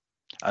 yeah.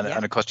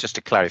 And of course, just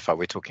to clarify,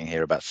 we're talking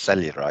here about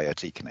cellular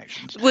IoT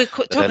connections. We're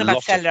talking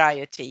about cellular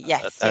IoT,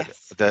 yes.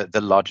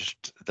 The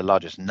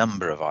largest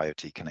number of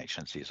IoT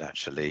connections is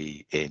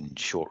actually in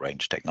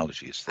short-range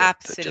technologies that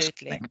just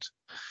connect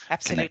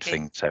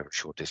things over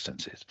short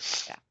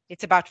distances. Yeah,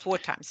 it's about 4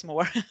 times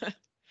more.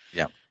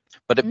 Yeah,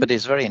 but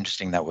it's very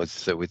interesting that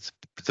with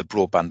the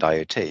broadband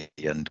IoT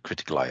and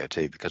critical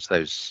IoT, because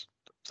those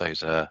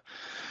are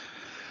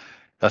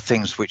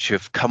things which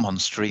have come on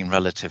stream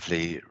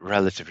relatively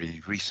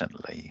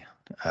recently.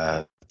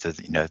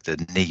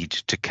 The need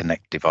to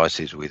connect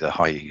devices with a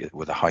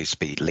high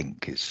speed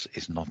link is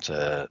not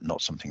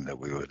something that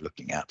we were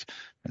looking at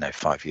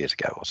 5 years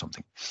ago or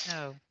something.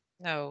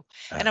 No.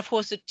 And of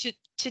course,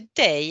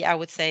 today I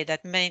would say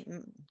that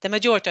the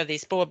majority of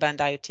these broadband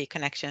IoT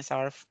connections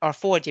are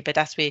 4G, but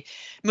as we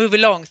move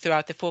along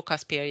throughout the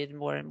forecast period,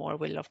 more and more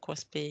will of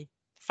course be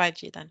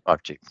 5G then.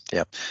 5G,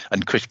 yeah,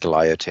 and critical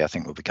IoT I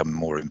think will become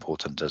more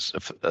important as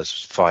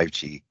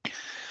 5G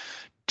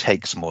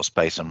takes more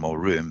space and more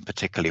room,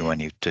 particularly when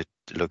you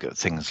look at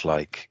things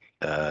like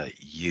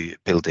you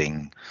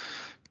building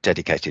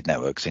dedicated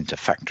networks into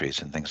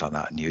factories and things like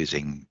that, and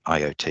using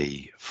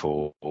IoT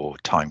for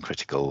time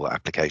critical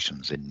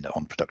applications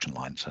on production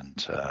lines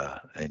and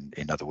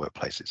in other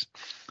workplaces.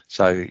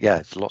 So yeah,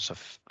 it's lots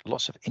of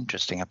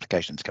interesting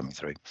applications coming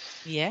through.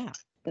 Yeah.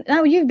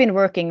 Now you've been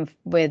working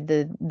with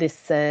the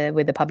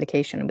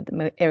publication with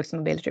the Ericsson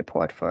Mobility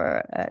Report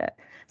for a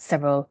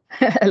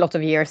lot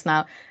of years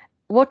now.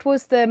 What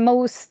was the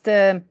most?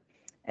 What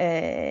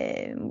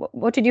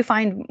did you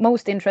find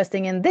most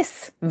interesting in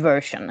this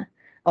version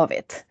of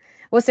it?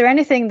 Was there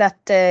anything that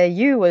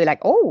you were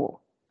like,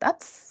 oh,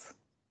 that's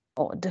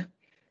odd?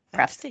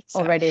 Perhaps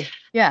already,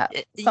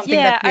 something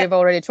that we've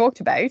already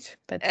talked about.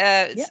 But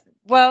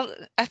well,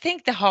 I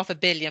think the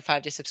 500 million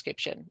 5G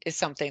subscription is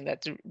something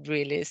that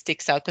really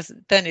sticks out, because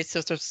then it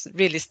sort of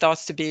really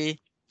starts to be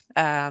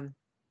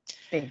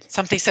big,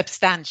 something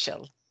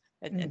substantial.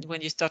 And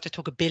when you start to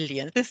talk a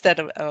billion instead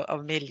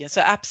of millions.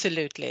 So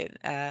absolutely,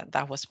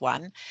 that was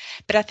one.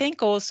 But I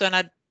think also, and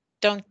I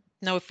don't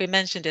know if we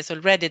mentioned this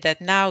already,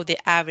 that now the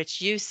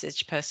average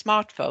usage per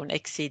smartphone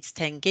exceeds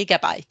 10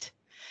 gigabyte.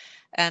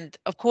 And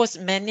of course,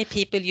 many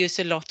people use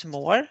a lot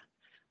more.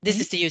 This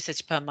is the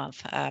usage per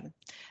month.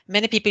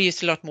 Many people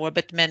use a lot more,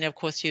 but many, of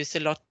course, use a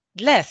lot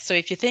less. So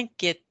if you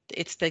think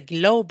it's the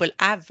global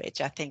average,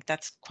 I think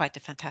that's quite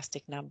a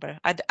fantastic number.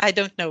 I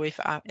don't know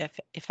if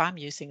I'm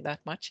using that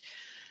much.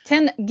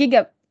 10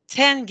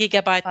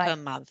 gigabyte per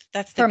month.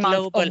 That's the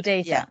global month of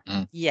data.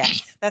 Yeah.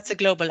 Yes, that's a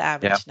global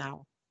average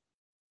now.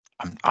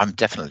 I'm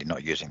definitely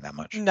not using that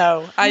much.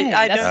 No, I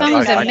that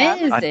don't. Sounds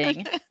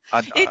amazing.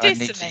 I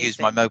need to use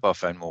my mobile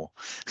phone more.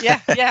 Yeah,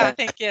 I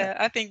think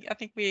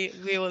we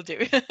will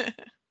do.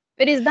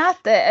 But is that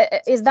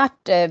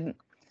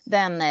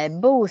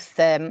then both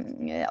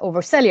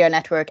over cellular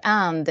network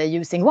and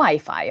using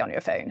Wi-Fi on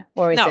your phone,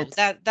 or is no? It?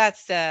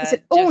 That's is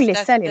it only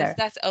cellular?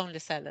 That's only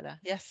cellular.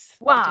 Yes.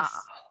 Wow.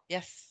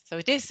 Yes. So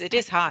it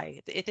is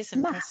high. It is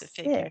an impressive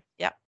figure.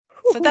 Yeah.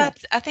 So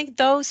I think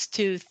those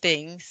two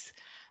things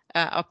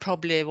are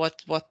probably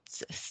what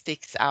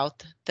sticks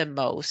out the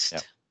most. Yeah.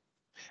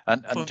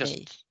 And for just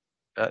me.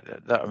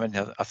 I mean,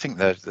 I think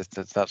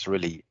that's a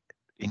really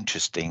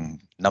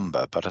interesting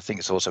number, but I think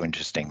it's also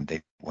interesting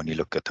that when you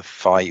look at the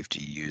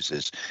 5G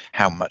users,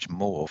 how much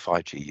more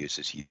 5G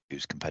users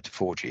use compared to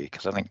 4G,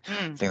 because I think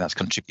that's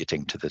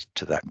contributing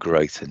to that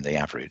growth in the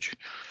average.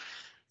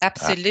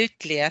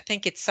 Absolutely. I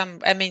think it's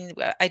I mean,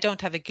 I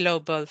don't have a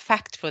global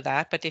fact for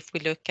that, but if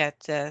we look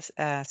at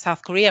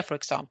South Korea, for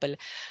example,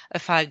 a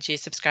 5G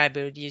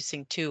subscriber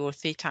using 2 or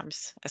 3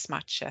 times as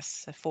much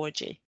as a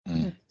 4G.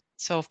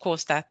 So of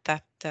course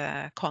that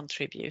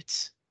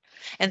contributes.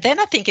 And then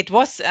I think it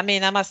was, I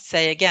mean, I must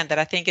say again that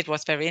I think it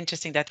was very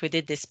interesting that we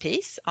did this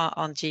piece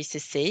on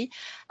GCC.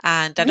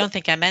 And I don't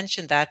think I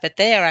mentioned that, but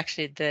they are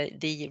actually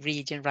the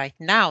region right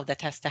now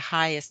that has the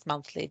highest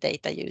monthly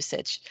data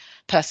usage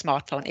per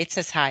smartphone. It's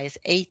as high as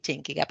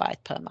 18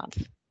 gigabyte per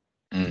month.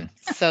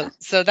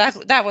 So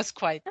that was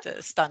quite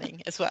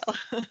stunning as well.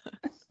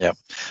 Yeah,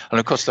 and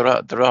of course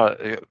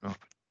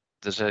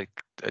there's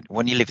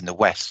when you live in the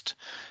West,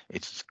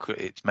 it's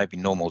maybe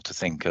normal to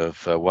think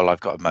of well, I've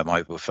got my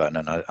mobile phone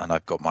and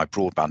I've got my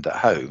broadband at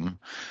home,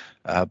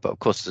 but of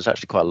course there's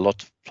actually quite a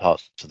lot of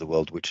parts of the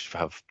world which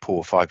have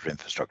poor fibre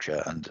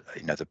infrastructure, and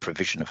the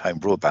provision of home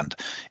broadband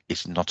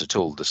is not at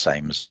all the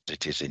same as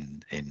it is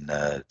in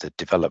the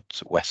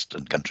developed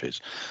Western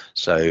countries.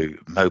 So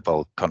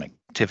mobile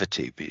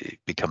connectivity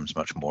becomes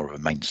much more of a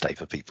mainstay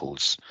for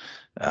people's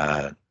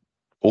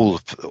all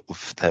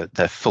of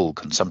their full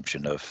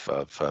consumption of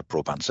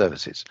broadband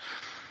services.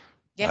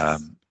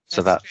 Yes.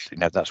 So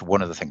that's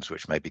one of the things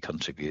which maybe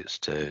contributes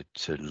to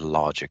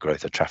larger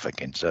growth of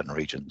traffic in certain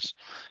regions.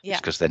 Yeah.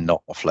 It's because they're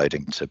not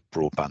offloading to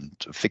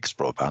fixed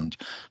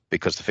broadband,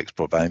 because the fixed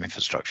broadband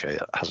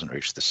infrastructure hasn't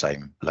reached the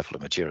same level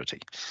of maturity.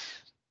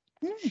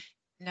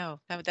 No,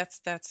 that's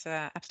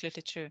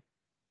absolutely true.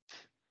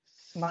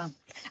 Wow,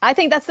 I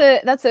think that's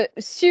a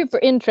super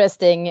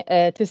interesting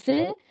to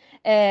see.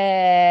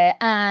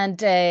 I'm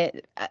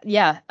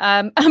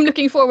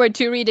looking forward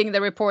to reading the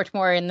report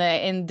more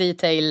in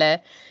detail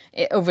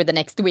over the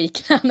next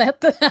week,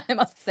 Annette, I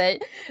must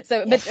say.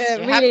 So, yes, but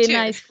really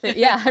nice,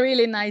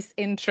 really nice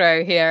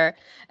intro here.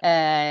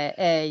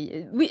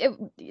 We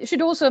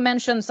should also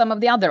mention some of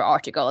the other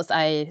articles,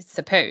 I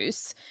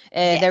suppose.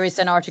 There is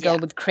an article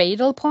with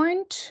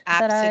Cradlepoint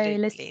that I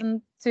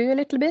listened to a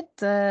little bit,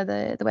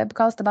 the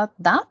webcast about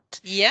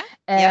that.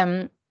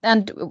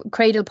 And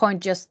Cradlepoint,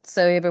 just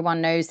so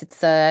everyone knows,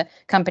 it's a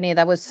company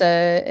that was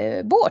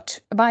bought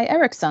by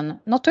Ericsson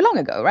not too long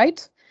ago,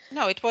 right?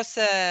 No, it was,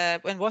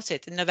 when was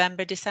it? In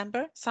November,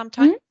 December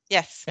sometime?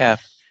 Yes. Yeah,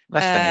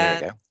 less than a year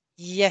ago.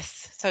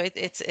 Yes, so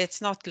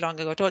it's not long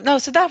ago at all. No,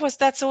 so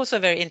that's also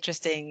a very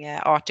interesting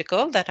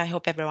article that I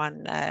hope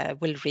everyone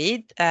will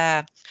read.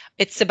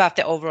 It's about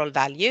the overall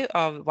value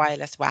of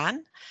wireless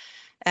WAN,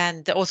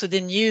 and also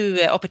the new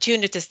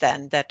opportunities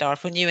then that are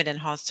for new and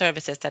enhanced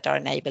services that are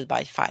enabled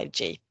by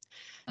 5G.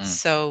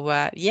 So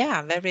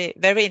very,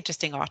 very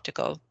interesting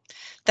article.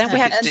 Then we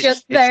have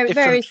just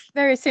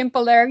very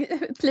simple there.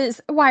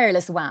 Please,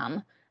 wireless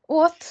WAN.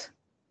 What?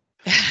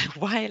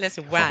 Wireless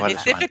WAN.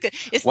 It's difficult.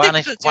 WAN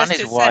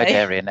is a wide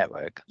area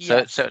network.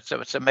 Yes.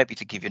 So maybe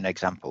to give you an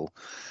example,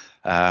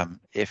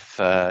 if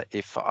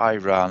I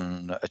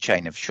run a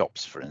chain of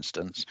shops, for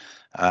instance,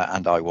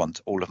 and I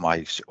want all of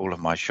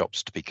my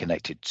shops to be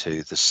connected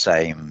to the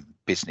same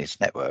business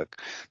network,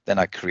 then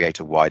I create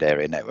a wide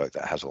area network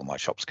that has all my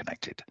shops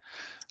connected.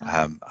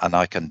 And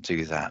I can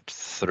do that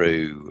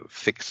through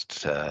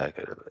fixed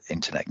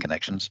internet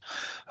connections,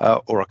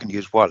 or I can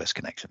use wireless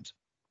connections.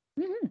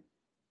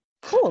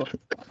 Cool.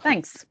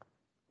 Thanks.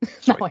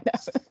 Now I know.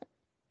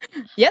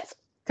 Yes,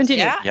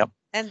 continue. Yeah. Yep.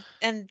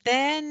 And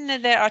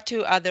then there are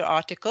 2 other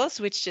articles,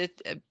 which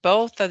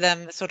both of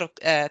them sort of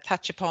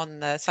touch upon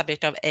the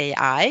subject of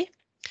AI.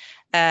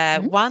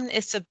 One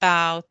is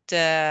about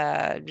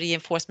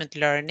reinforcement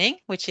learning,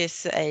 which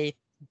is a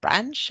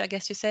branch, I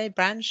guess you say,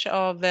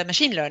 of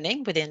machine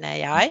learning within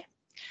AI.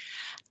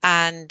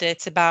 And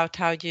it's about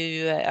how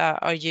you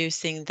are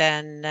using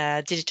then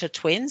digital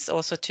twins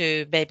also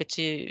to be able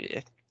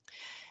to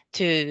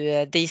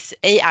these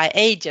AI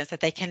agents that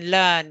they can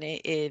learn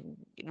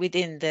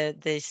within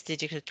this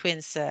digital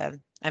twins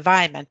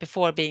environment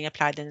before being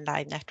applied in a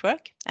live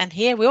network. And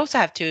here we also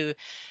have 2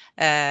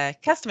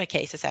 customer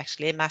cases,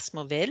 actually,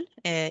 Masmovil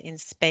in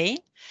Spain,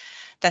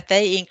 that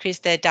they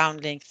increased their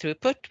downlink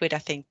throughput with, I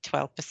think,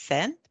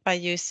 12% by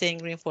using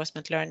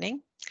reinforcement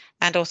learning.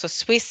 And also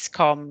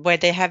Swisscom, where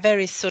they have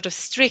very sort of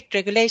strict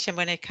regulation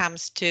when it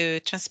comes to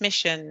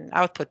transmission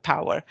output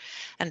power.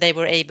 And they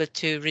were able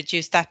to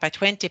reduce that by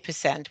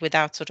 20%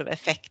 without sort of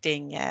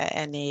affecting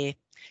any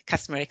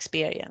customer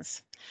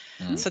experience.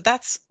 So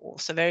that's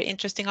also a very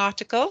interesting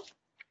article.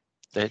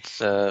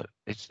 That's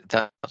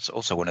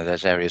also one of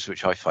those areas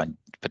which I find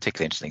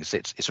particularly interesting.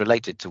 It's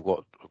related to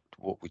what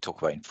we talk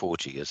about in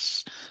 4G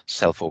as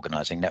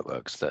self-organizing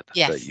networks, that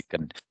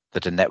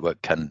a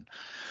network can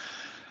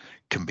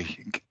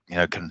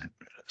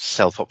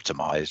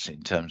self-optimize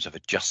in terms of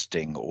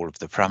adjusting all of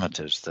the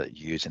parameters that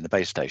you use in the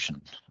base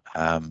station.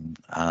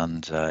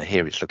 And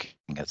here it's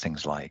looking at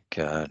things like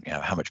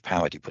how much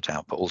power do you put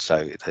out, but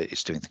also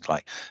it's doing things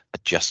like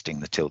adjusting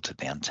the tilt of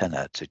the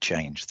antenna to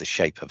change the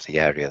shape of the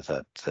area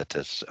that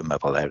a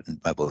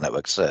mobile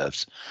network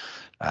serves,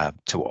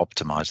 to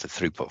optimize the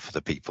throughput for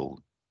the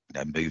people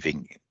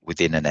moving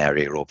within an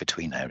area or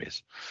between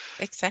areas.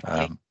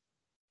 Exactly.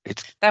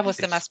 That was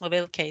the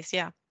MassMobile case,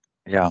 yeah.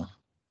 Yeah.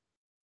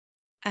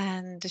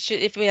 And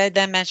if we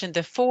then mention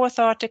the fourth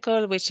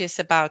article, which is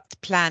about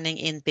planning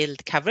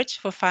in-build coverage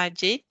for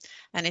 5G,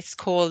 and it's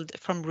called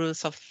From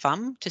Rules of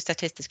Thumb to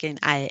Statistics in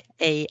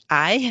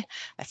AI.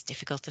 That's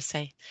difficult to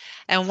say.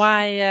 And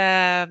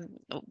why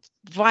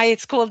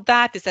it's called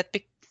that is that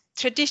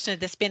traditionally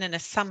there's been an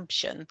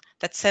assumption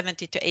that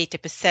 70 to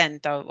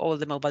 80% of all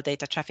the mobile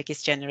data traffic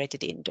is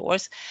generated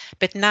indoors.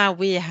 But now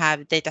we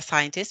have data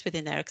scientists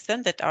within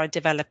Ericsson that are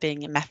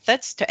developing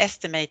methods to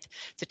estimate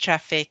the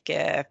traffic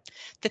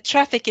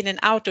in an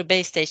outdoor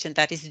base station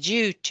that is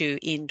due to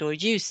indoor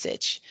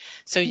usage.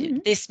 So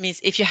this means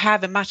if you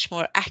have a much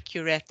more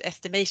accurate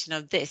estimation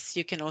of this,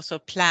 you can also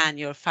plan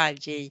your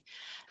 5G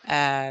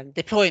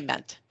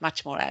deployment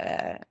much more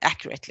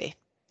accurately.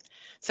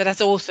 So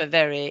that's also a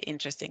very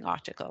interesting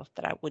article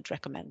that I would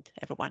recommend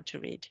everyone to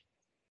read.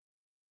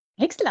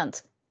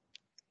 Excellent.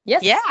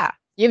 Yes. Yeah.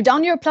 You've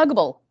done your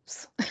pluggables.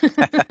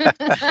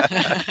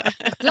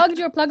 Plugged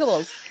your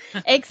pluggables.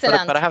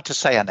 Excellent. But I have to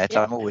say, Annette,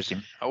 I'm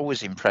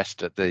always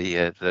impressed at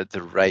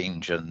the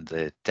range and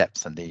the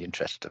depth and the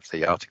interest of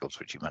the articles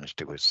which you managed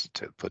to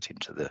put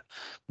into the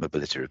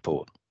mobility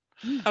report.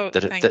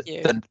 Thank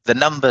you. The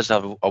numbers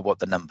are what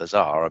the numbers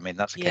are. I mean,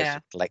 that's a case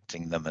of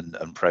collecting them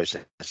and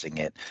processing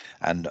it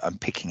and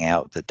picking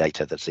out the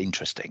data that's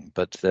interesting.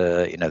 But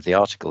the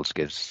articles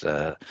gives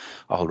a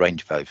whole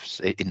range of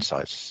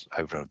insights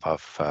over and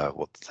above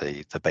what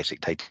the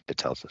basic data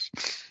tells us.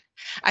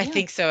 I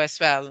think so as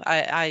well.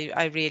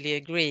 I really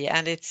agree,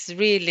 and it's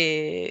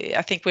really,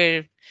 I think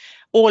we're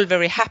all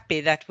very happy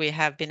that we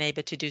have been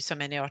able to do so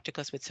many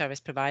articles with service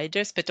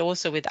providers, but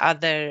also with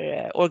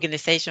other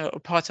organizations or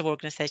parts of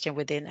organization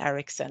within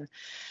Ericsson.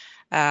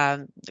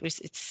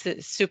 It's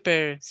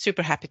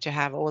super happy to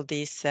have all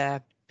these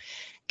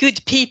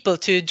good people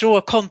to draw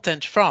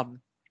content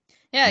from.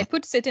 Yeah, it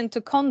puts it into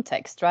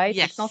context, right?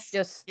 Yes, it's not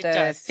just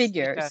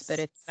figures, but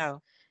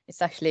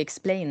it's actually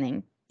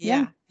explaining.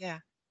 Yeah.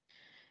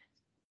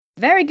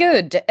 Very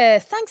good.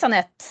 Thanks,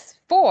 Annette,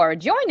 for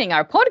joining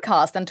our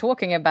podcast and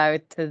talking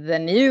about the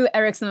new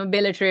Ericsson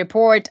Mobility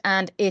Report.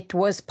 And it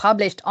was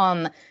published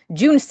on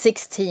June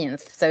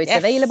 16th. So it's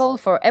available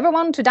for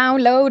everyone to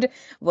download.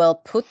 We'll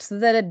put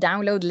the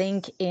download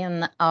link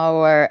in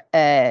our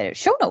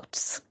show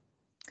notes.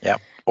 Yeah.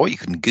 Or you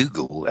can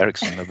Google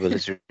Ericsson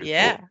Mobility Report.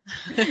 Yes.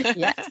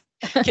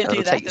 Can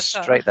do that. Take you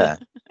straight there.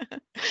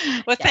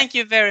 Well, thank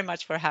you very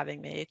much for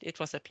having me. It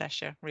was a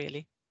pleasure,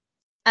 really.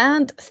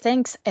 And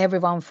thanks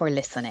everyone for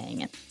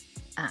listening.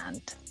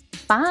 And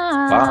bye.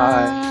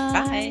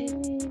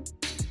 Bye.